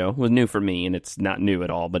new show. It was new for me, and it's not new at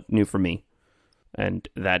all, but new for me, and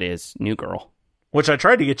that is New Girl. which I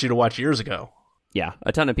tried to get you to watch years ago. Yeah,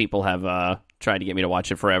 a ton of people have tried to get me to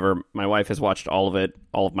watch it forever. My wife has watched all of it.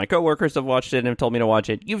 All of my coworkers have watched it and have told me to watch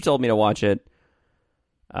it. You've told me to watch it.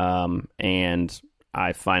 And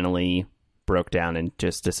I finally broke down and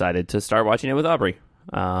just decided to start watching it with Aubrey.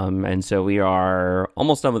 And so we are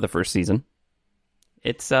almost done with the first season.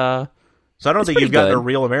 It's So I don't think you've gotten a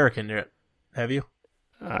Real American yet, have you?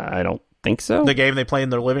 I don't think so. The game they play in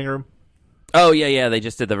their living room? Oh, yeah, they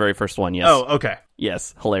just did the very first one, yes. Oh, okay.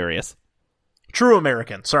 Yes, hilarious. True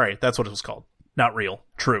American. Sorry, that's what it was called. Not real.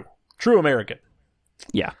 True American.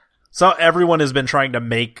 Yeah. So everyone has been trying to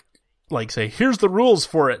make, like, say, here's the rules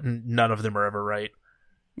for it, and none of them are ever right.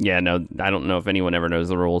 Yeah, no, I don't know if anyone ever knows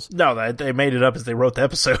the rules. No, they made it up as they wrote the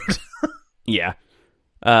episode. Yeah.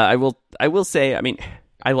 I will say, I mean,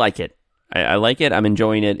 I like it. I like it. I'm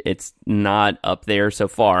enjoying it. It's not up there so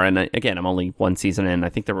far. And again, I'm only one season in. I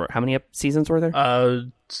think there were, how many seasons were there?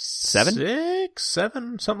 7? 6,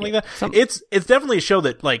 7, something like that. It's definitely a show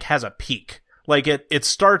that, like, has a peak. Like, it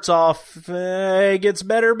starts off, gets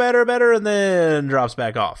better, and then drops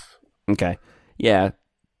back off. Okay. Yeah.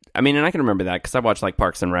 I mean, and I can remember that because I watched, like,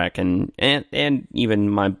 Parks and Rec and even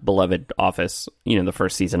my beloved Office. You know, the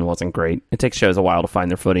first season wasn't great. It takes shows a while to find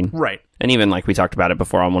their footing. Right. And even, like, we talked about it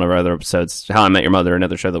before on one of our other episodes, How I Met Your Mother,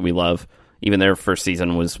 another show that we love. Even their first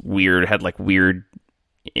season was weird, had, like, weird,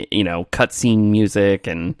 you know, cutscene music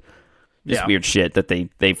and just weird shit that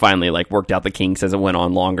they finally, like, worked out the kinks as it went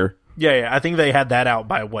on longer. Yeah, I think they had that out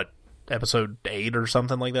by, episode 8 or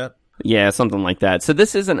something like that? Yeah, something like that. So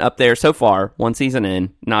this isn't up there so far, one season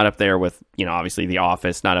in, not up there with, you know, obviously The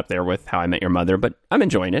Office, not up there with How I Met Your Mother, but I'm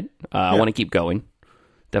enjoying it. I want to keep going.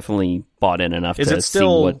 Definitely bought in enough to see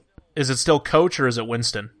what... Is it still Coach or is it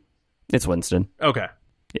Winston? It's Winston. Okay.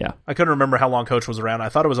 Yeah. I couldn't remember how long Coach was around. I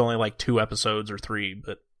thought it was only like 2 episodes or 3,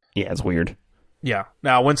 but... Yeah, it's weird. Yeah.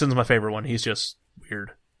 Now, Winston's my favorite one. He's just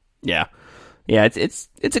weird. Yeah. Yeah, it's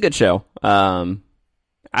a good show.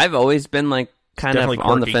 I've always been, like, kind of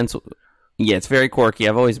on the fence. Yeah, it's very quirky.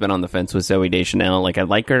 I've always been on the fence with Zooey Deschanel. Like, I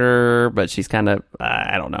like her, but she's kind of,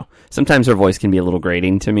 I don't know. Sometimes her voice can be a little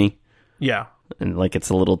grating to me. Yeah. And, like, it's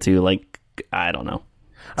a little too, like, I don't know.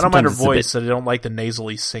 I don't mind her voice, I don't like the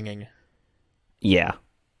nasally singing. Yeah.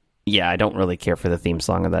 Yeah, I don't really care for the theme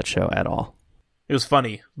song of that show at all. It was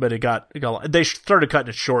funny, but it got they started cutting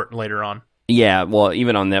it short later on. Yeah, well,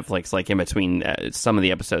 even on Netflix, like, in between some of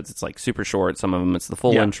the episodes, it's, like, super short. Some of them, it's the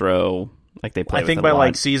full intro. Like, they play I think by,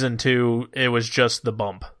 like, season 2, it was just the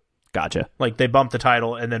bump. Gotcha. Like, they bump the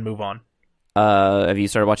title and then move on. Have you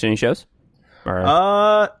started watching any shows?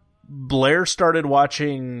 Or... Blair started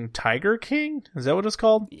watching Tiger King. Is that what it's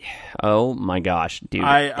called? Oh my gosh,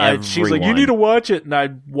 dude! She's like, you need to watch it, and I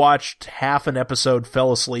watched half an episode,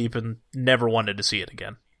 fell asleep, and never wanted to see it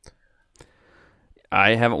again.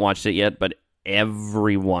 I haven't watched it yet, but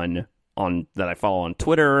everyone that I follow on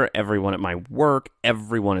Twitter, everyone at my work,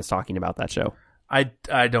 everyone is talking about that show. I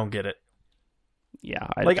don't get it. Yeah,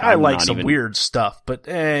 I like some weird stuff, but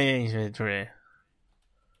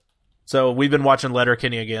So we've been watching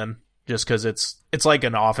Letterkenny again, just because it's like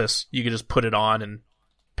an Office. You can just put it on and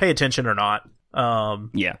pay attention or not.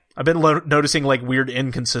 Yeah, I've been noticing, like, weird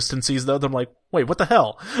inconsistencies though. I'm like, wait, what the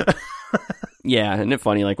hell? Yeah, isn't it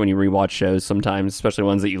funny? Like, when you rewatch shows sometimes, especially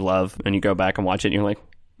ones that you love, and you go back and watch it, and you're like,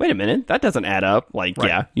 wait a minute, that doesn't add up. Like, right.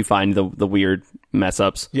 Yeah, you find the weird mess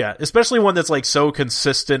ups. Yeah, especially one that's, like, so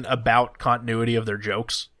consistent about continuity of their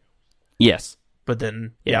jokes. Yes, but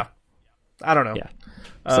then I don't know. Yeah.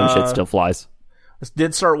 Some shit still flies. I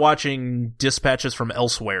did start watching Dispatches from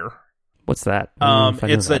Elsewhere. What's that?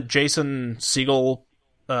 It's that Jason Segel,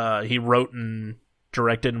 he wrote and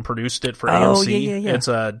directed and produced it for AMC. Yeah. It's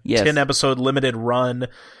a 10-episode limited run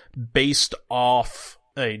based off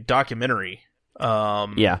a documentary.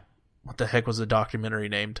 What the heck was the documentary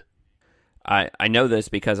named? I know this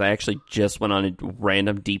because I actually just went on a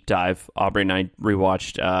random deep dive. Aubrey and I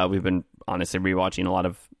rewatched. We've been honestly rewatching a lot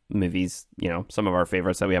of movies, you know, some of our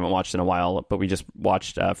favorites that we haven't watched in a while, but we just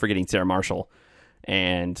watched Forgetting Sarah Marshall,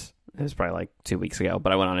 and it was probably like 2 weeks ago,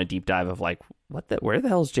 but I went on a deep dive of like, where the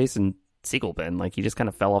hell has Jason Segel been? Like, he just kind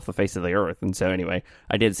of fell off the face of the earth. And so anyway,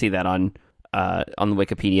 I did see that on the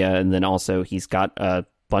Wikipedia, and then also he's got a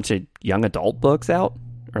bunch of young adult books out,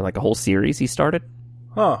 or like a whole series he started.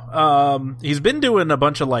 He's been doing a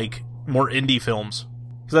bunch of like more indie films,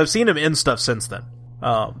 because I've seen him in stuff since then.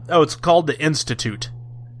 It's called The Institute.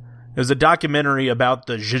 It was a documentary about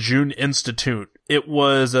the Jejun Institute. It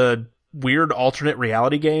was a weird alternate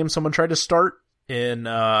reality game someone tried to start in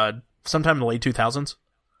sometime in the late 2000s.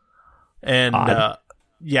 And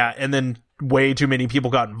and then way too many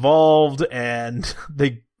people got involved, and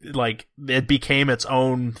it became its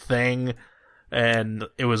own thing and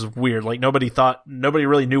it was weird. Like nobody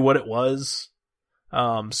really knew what it was.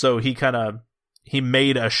 So he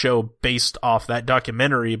made a show based off that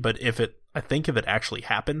documentary, but if it actually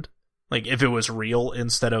happened, like if it was real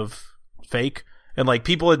instead of fake, and like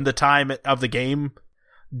people in the time of the game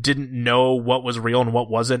didn't know what was real and what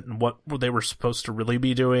wasn't, and what they were supposed to really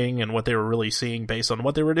be doing, and what they were really seeing based on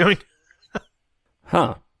what they were doing.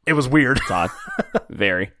 Huh. It was weird. It's odd.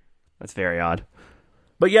 That's very odd.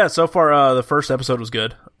 But yeah, so far the first episode was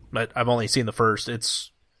good, but I've only seen the first.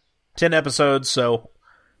 It's 10 episodes, so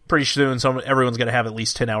pretty soon everyone's going to have at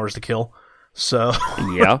least 10 hours to kill. So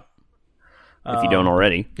yeah. If you don't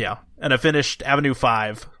already. Yeah. And I finished Avenue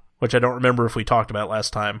 5, which I don't remember if we talked about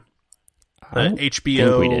last time. The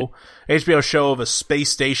HBO show of a space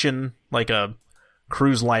station, like a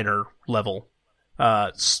cruise liner level,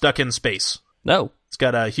 stuck in space. No. It's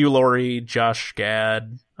got Hugh Laurie, Josh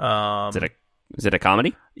Gad. Is it a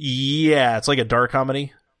comedy? Yeah, it's like a dark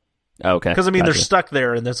comedy. Oh, okay. Because, I mean, they're stuck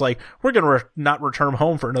there, and it's like, we're going to not return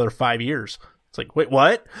home for another 5 years. It's like, wait,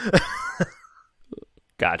 what?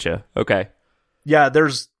 Gotcha. Okay. Yeah,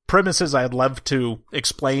 there's premises I'd love to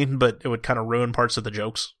explain, but it would kind of ruin parts of the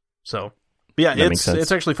jokes. So, yeah,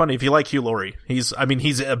 it's actually funny. If you like Hugh Laurie, he's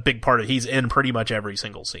a big part of it. He's in pretty much every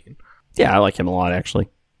single scene. Yeah, I like him a lot, actually.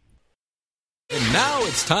 And now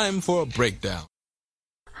it's time for a breakdown.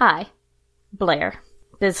 Hi, Blair.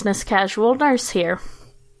 Business casual nurse here.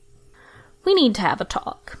 We need to have a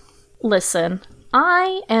talk. Listen,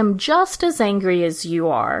 I am just as angry as you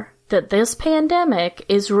are that this pandemic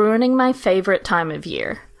is ruining my favorite time of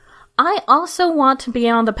year. I also want to be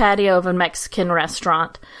on the patio of a Mexican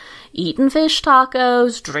restaurant, eating fish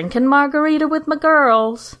tacos, drinking margarita with my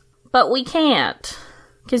girls. But we can't,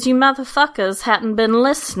 'cause you motherfuckers hadn't been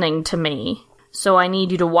listening to me. So I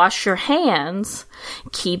need you to wash your hands,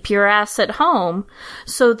 keep your ass at home,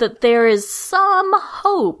 so that there is some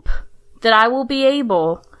hope that I will be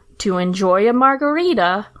able to enjoy a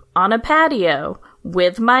margarita on a patio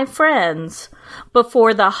with my friends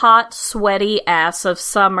before the hot, sweaty ass of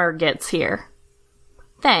summer gets here.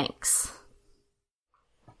 Thanks.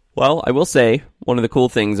 Well, I will say, one of the cool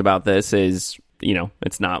things about this is,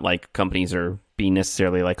 it's not like companies are being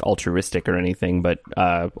necessarily like altruistic or anything, but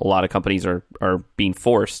a lot of companies are being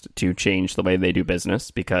forced to change the way they do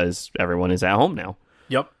business because everyone is at home now.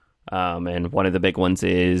 Yep. And one of the big ones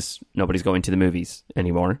is nobody's going to the movies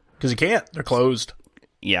anymore. Because you can't. They're closed.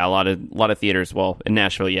 Yeah, a lot of theaters. Well, in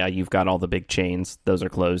Nashville, yeah, you've got all the big chains. Those are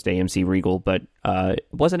closed, AMC, Regal. But it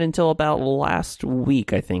wasn't until about last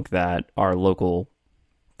week, I think, that our local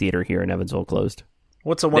theater here in Evansville closed.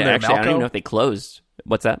 What's the one there, Malco? I don't even know if they closed.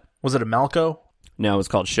 What's that? Was it a Malco? No, it was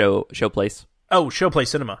called Showplace. Oh, Showplace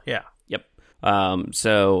Cinema, yeah. Yep.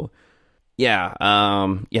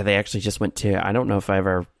 They actually just went to, I don't know if I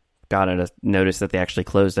ever got a notice that they actually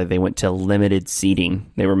closed. They went to limited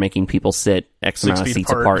seating. They were making people sit X amount of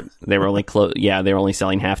seats apart. They were only they were only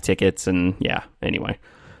selling half tickets, and anyway.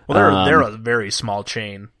 Well, they're a very small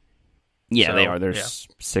chain. Yeah, so, they are. There's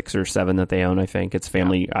 6 or 7 that they own, I think. It's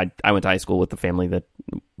family. Yeah. I went to high school with the family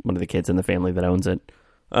one of the kids in the family that owns it.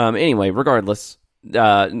 Anyway, regardless,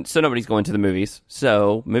 so nobody's going to the movies.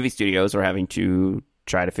 So movie studios are having to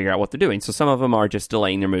try to figure out what they're doing. So some of them are just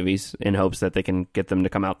delaying their movies in hopes that they can get them to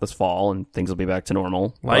come out this fall and things will be back to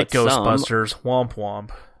normal. Like Ghostbusters, womp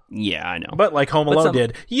womp. Yeah, I know. But like Home Alone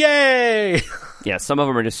did. Yay! Yeah, some of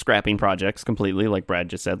them are just scrapping projects completely, like Brad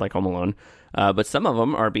just said, like Home Alone. But some of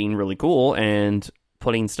them are being really cool and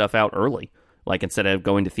putting stuff out early. Like instead of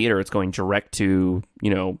going to theater, it's going direct to,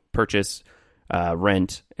 purchase,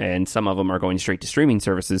 rent, and some of them are going straight to streaming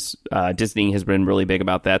services. Disney has been really big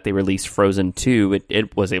about that. They released Frozen 2.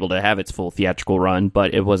 It was able to have its full theatrical run,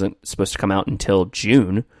 but it wasn't supposed to come out until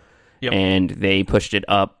June. Yep. And they pushed it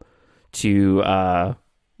up to,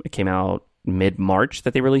 it came out mid-March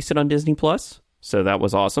that they released it on Disney+. So that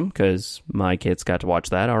was awesome because my kids got to watch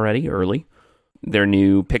that already early. Their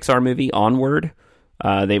new Pixar movie, Onward,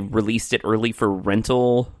 they released it early for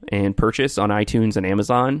rental and purchase on iTunes and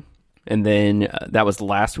Amazon. And then that was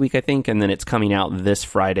last week, I think. And then it's coming out this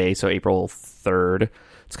Friday, so April 3rd.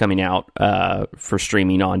 It's coming out for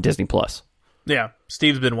streaming on Disney+. Yeah,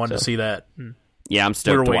 Steve's been wanting to see that. Yeah, I'm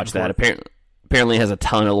stoked to watch that. Apparently it has a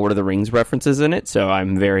ton of Lord of the Rings references in it, so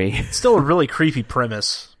I'm very... It's still a really creepy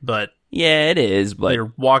premise, but... Yeah, it is, but...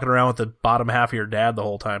 You're walking around with the bottom half of your dad the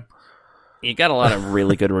whole time. It got a lot of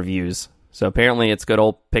really good reviews. So apparently it's good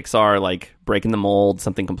old Pixar, like, breaking the mold,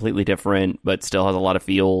 something completely different, but still has a lot of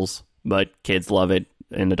feels. But kids love it,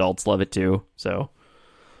 and adults love it too. So,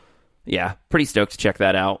 yeah, pretty stoked to check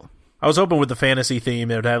that out. I was hoping with the fantasy theme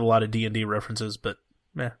it would have a lot of D&D references, but,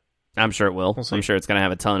 I'm sure it will. I'm sure it's going to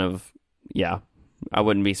have a ton of, yeah, I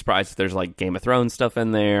wouldn't be surprised if there's like Game of Thrones stuff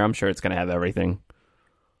in there. I'm sure it's going to have everything.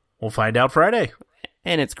 We'll find out Friday.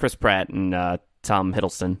 And it's Chris Pratt and Tom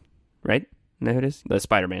Hiddleston, right? You know who it is? The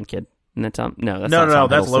Spider-Man kid. Isn't that Tom? No, that's not Tom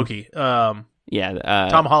that's Hiddleston. Loki.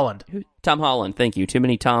 Tom Holland. Tom Holland, thank you. Too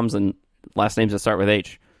many Toms and last names that start with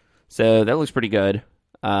H. So that looks pretty good.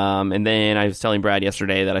 And then I was telling Brad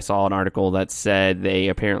yesterday that I saw an article that said they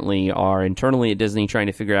apparently are internally at Disney trying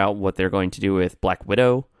to figure out what they're going to do with Black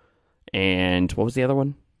Widow. And what was the other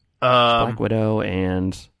one? Black Widow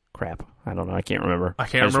and... crap. I don't know. I can't remember. I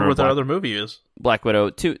can't remember what their other movie is. Black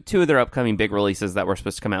Widow. Two of their upcoming big releases that were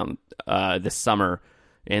supposed to come out this summer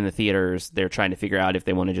in the theaters. They're trying to figure out if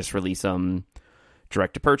they want to just release them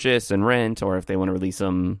direct to purchase and rent, or if they want to release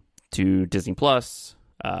them to Disney Plus.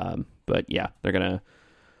 But yeah, they're going to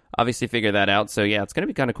obviously figure that out. So yeah, it's going to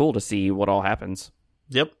be kind of cool to see what all happens.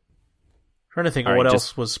 Yep. Trying to think of what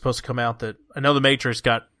else was supposed to come out that... I know The Matrix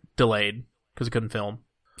got delayed because it couldn't film.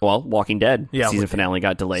 Well, Walking Dead season finale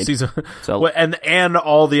got delayed. So and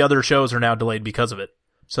all the other shows are now delayed because of it.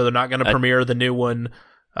 So they're not going to premiere the new one.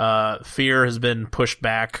 Fear has been pushed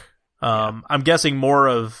back. I'm guessing more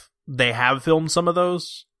of they have filmed some of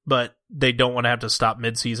those, but they don't want to have to stop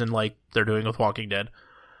mid-season like they're doing with Walking Dead.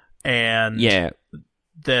 And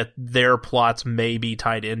that their plots may be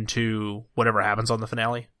tied into whatever happens on the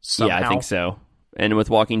finale somehow. Yeah, I think so. And with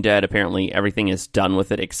Walking Dead, apparently everything is done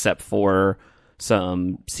with it except for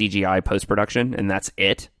some CGI post-production, and that's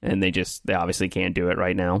it. And they obviously can't do it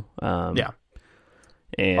right now. Yeah.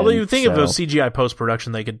 Although you think of those CGI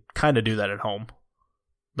post-production, they could kind of do that at home.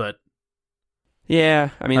 But yeah,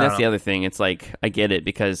 I mean, that's the other thing. It's like, I get it,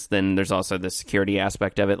 because then there's also the security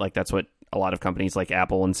aspect of it. Like, that's what a lot of companies like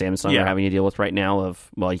Apple and Samsung are having to deal with right now of,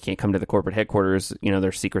 well, you can't come to the corporate headquarters. You know,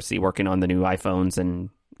 there's secrecy working on the new iPhones and,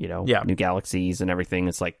 you know, new Galaxies and everything.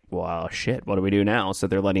 It's like, well, shit, what do we do now? So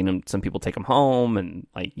they're letting some people take them home, and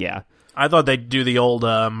like, yeah. I thought they'd do the old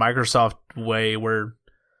Microsoft way where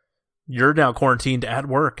you're now quarantined at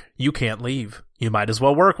work. You can't leave. You might as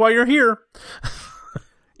well work while you're here.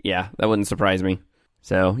 Yeah, that wouldn't surprise me.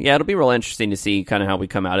 So, yeah, it'll be real interesting to see kind of how we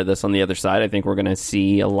come out of this on the other side. I think we're going to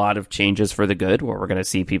see a lot of changes for the good, where we're going to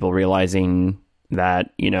see people realizing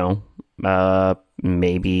that, you know,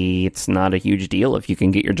 maybe it's not a huge deal if you can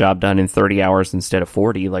get your job done in 30 hours instead of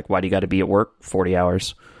 40. Like, why do you got to be at work 40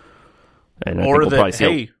 hours? And or that,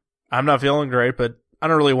 hey, I'm not feeling great, but I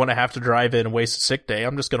don't really want to have to drive in and waste a sick day.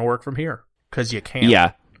 I'm just going to work from here, because you can.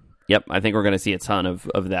 Yeah. Yep, I think we're going to see a ton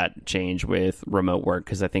of that change with remote work,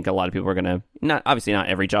 because I think a lot of people are going to, obviously not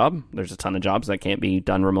every job, there's a ton of jobs that can't be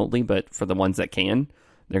done remotely, but for the ones that can,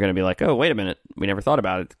 they're going to be like, oh, wait a minute, we never thought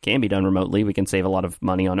about it. It can be done remotely. We can save a lot of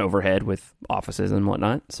money on overhead with offices and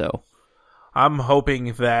whatnot. So I'm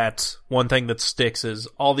hoping that one thing that sticks is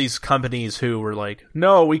all these companies who were like,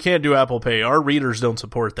 no, we can't do Apple Pay. Our readers don't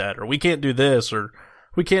support that. Or we can't do this. Or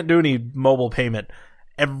we can't do any mobile payment.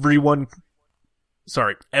 Everyone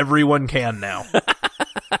can now.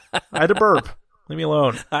 I had to burp. Leave me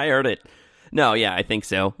alone. I heard it. No, yeah, I think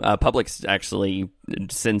so. Publix actually,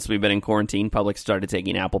 since we've been in quarantine, Publix started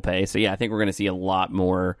taking Apple Pay. So yeah, I think we're going to see a lot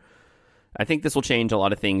more. I think this will change a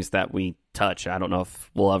lot of things that we touch. I don't know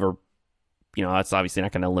if we'll ever, you know, that's obviously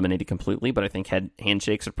not going to eliminate it completely, but I think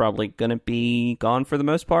handshakes are probably going to be gone for the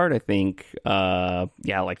most part. I think,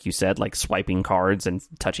 like you said, like swiping cards and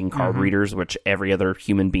touching card readers, which every other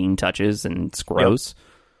human being touches, and it's gross.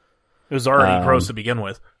 Yep. It was already gross to begin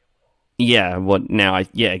with. Yeah, well, now,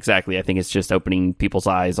 exactly. I think it's just opening people's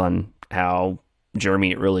eyes on how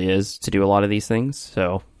germy it really is to do a lot of these things.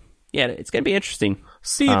 So, yeah, it's going to be interesting.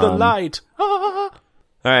 See the light. All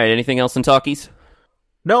right, anything else in talkies?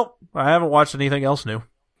 Nope, I haven't watched anything else new.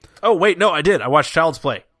 Oh, wait, no, I did. I watched Child's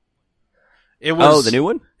Play. It was, the new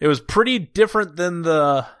one? It was pretty different than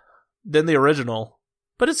the original,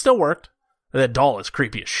 but it still worked. That doll is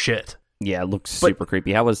creepy as shit. Yeah, it looks super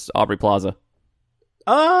creepy. How was Aubrey Plaza?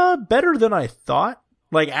 Better than I thought.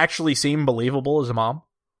 Like, actually seemed believable as a mom.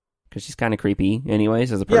 Because she's kind of creepy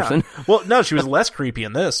anyways, as a person. Yeah. Well, no, she was less creepy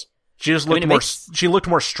in this. She just looked she looked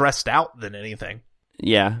more stressed out than anything.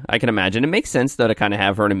 Yeah, I can imagine. It makes sense, though, to kind of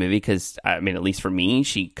have her in a movie, because, I mean, at least for me,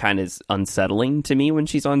 she kind of is unsettling to me when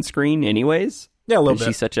she's on screen anyways. Yeah, a little bit.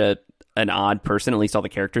 She's such an odd person, at least all the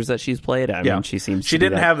characters that she's played. I mean, she seems She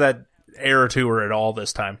didn't have that air to her at all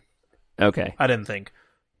this time. Okay. I didn't think.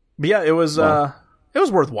 But yeah, it was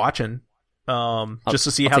worth watching, just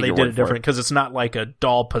to see how they did it different, because it's not like a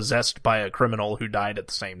doll possessed by a criminal who died at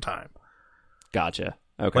the same time. Gotcha.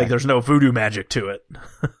 Okay. Like, there's no voodoo magic to it.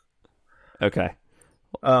 Okay.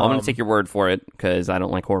 I'm going to take your word for it, because I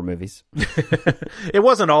don't like horror movies. It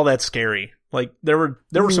wasn't all that scary. Like, there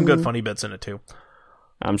were some good funny bits in it, too.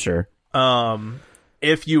 I'm sure.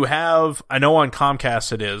 If you have, I know on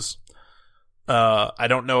Comcast it is. I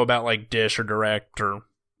don't know about like Dish or Direct or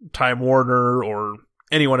Time Warner or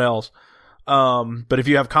anyone else. But if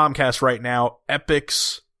you have Comcast right now,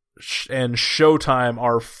 Epix and Showtime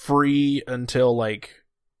are free until like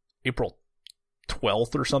April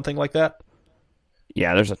 12th or something like that.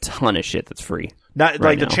 Yeah, there's a ton of shit that's free. Not right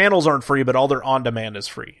like now. The channels aren't free, but all their on demand is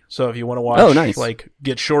free. So if you want to watch, nice. like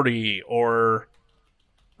Get Shorty or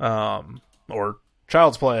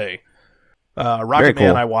Child's Play, Rocket cool.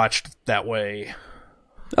 Man, I watched that way.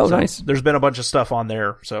 Oh, So nice. There's been a bunch of stuff on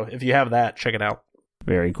there. So if you have that, check it out.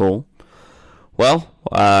 Very cool. Well,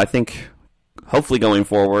 I think hopefully going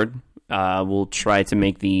forward, we'll try to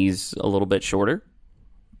make these a little bit shorter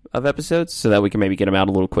of episodes so that we can maybe get them out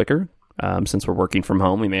a little quicker. Since we're working from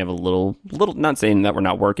home, we may have a little, not saying that we're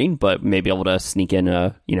not working, but maybe able to sneak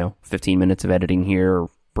in, 15 minutes of editing here or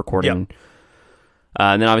recording. Yep.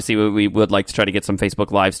 And then obviously we would like to try to get some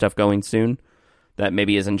Facebook Live stuff going soon. That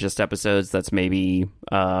maybe isn't just episodes. That's maybe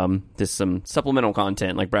just some supplemental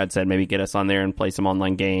content. Like Brad said, maybe get us on there and play some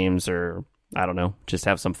online games, or I don't know, just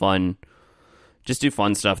have some fun. Just do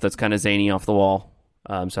fun stuff that's kind of zany off the wall.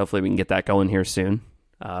 So hopefully we can get that going here soon.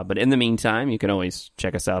 But in the meantime, you can always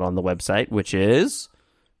check us out on the website, which is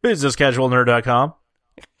BusinessCasualNerd.com.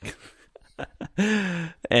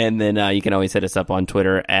 And then you can always hit us up on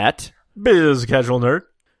Twitter at BizCasualNerd.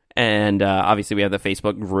 And obviously, we have the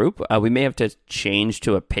Facebook group. We may have to change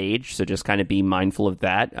to a page, so just kind of be mindful of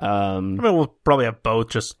that. I mean, we'll probably have both,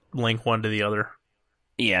 just link one to the other.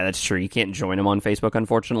 Yeah, that's true. You can't join them on Facebook,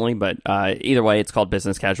 unfortunately. But either way, it's called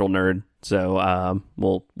Business Casual Nerd. So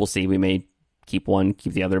we'll see. We may keep one,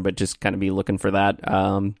 keep the other, but just kind of be looking for that.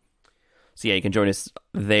 So yeah, you can join us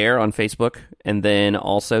there on Facebook. And then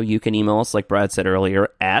also you can email us, like Brad said earlier,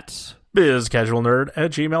 at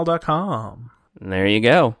BizCasualNerd@gmail.com. And there you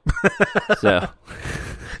go. So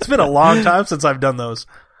It's been a long time since I've done those.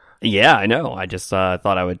 yeah, I know. I just thought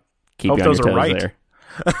I would keep Hope you on those your are toes right. there.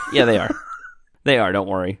 Yeah, they are. They are. Don't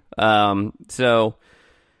worry. So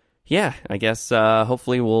yeah, I guess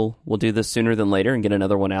hopefully we'll do this sooner than later and get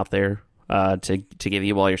another one out there to give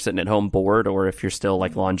you while you're sitting at home bored, or if you're still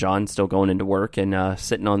like Lon John, still going into work and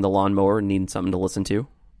sitting on the lawnmower and needing something to listen to.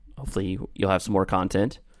 Hopefully you'll have some more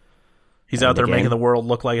content. He's out there again, making the world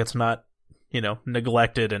look like it's not,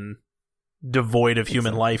 neglected and devoid of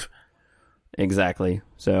human life. Exactly.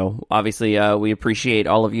 So obviously we appreciate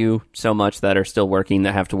all of you so much that are still working,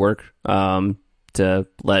 that have to work, to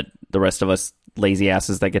let the rest of us lazy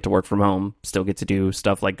asses that get to work from home still get to do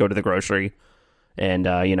stuff like go to the grocery and,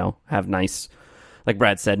 have nice, like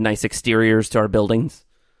Brad said, nice exteriors to our buildings.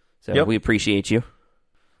 So Yep. we appreciate you.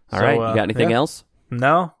 All So, right. You got anything yeah. else?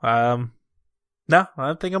 No, no,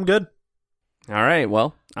 I think I'm good. All right.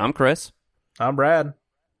 Well, I'm Chris, I'm Brad.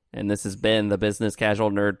 and this has been the Business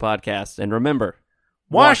Casual Nerd Podcast. And remember,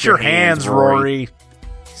 Wash your hands, Rory.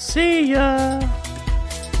 See ya.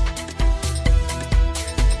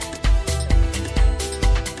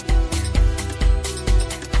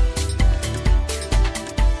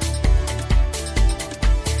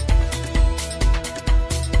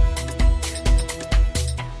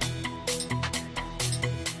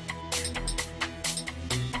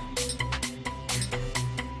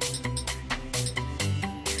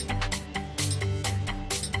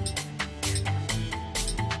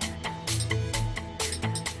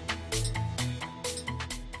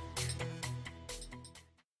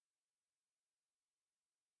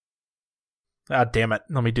 Ah, damn it.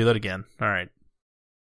 Let me do that again. All right.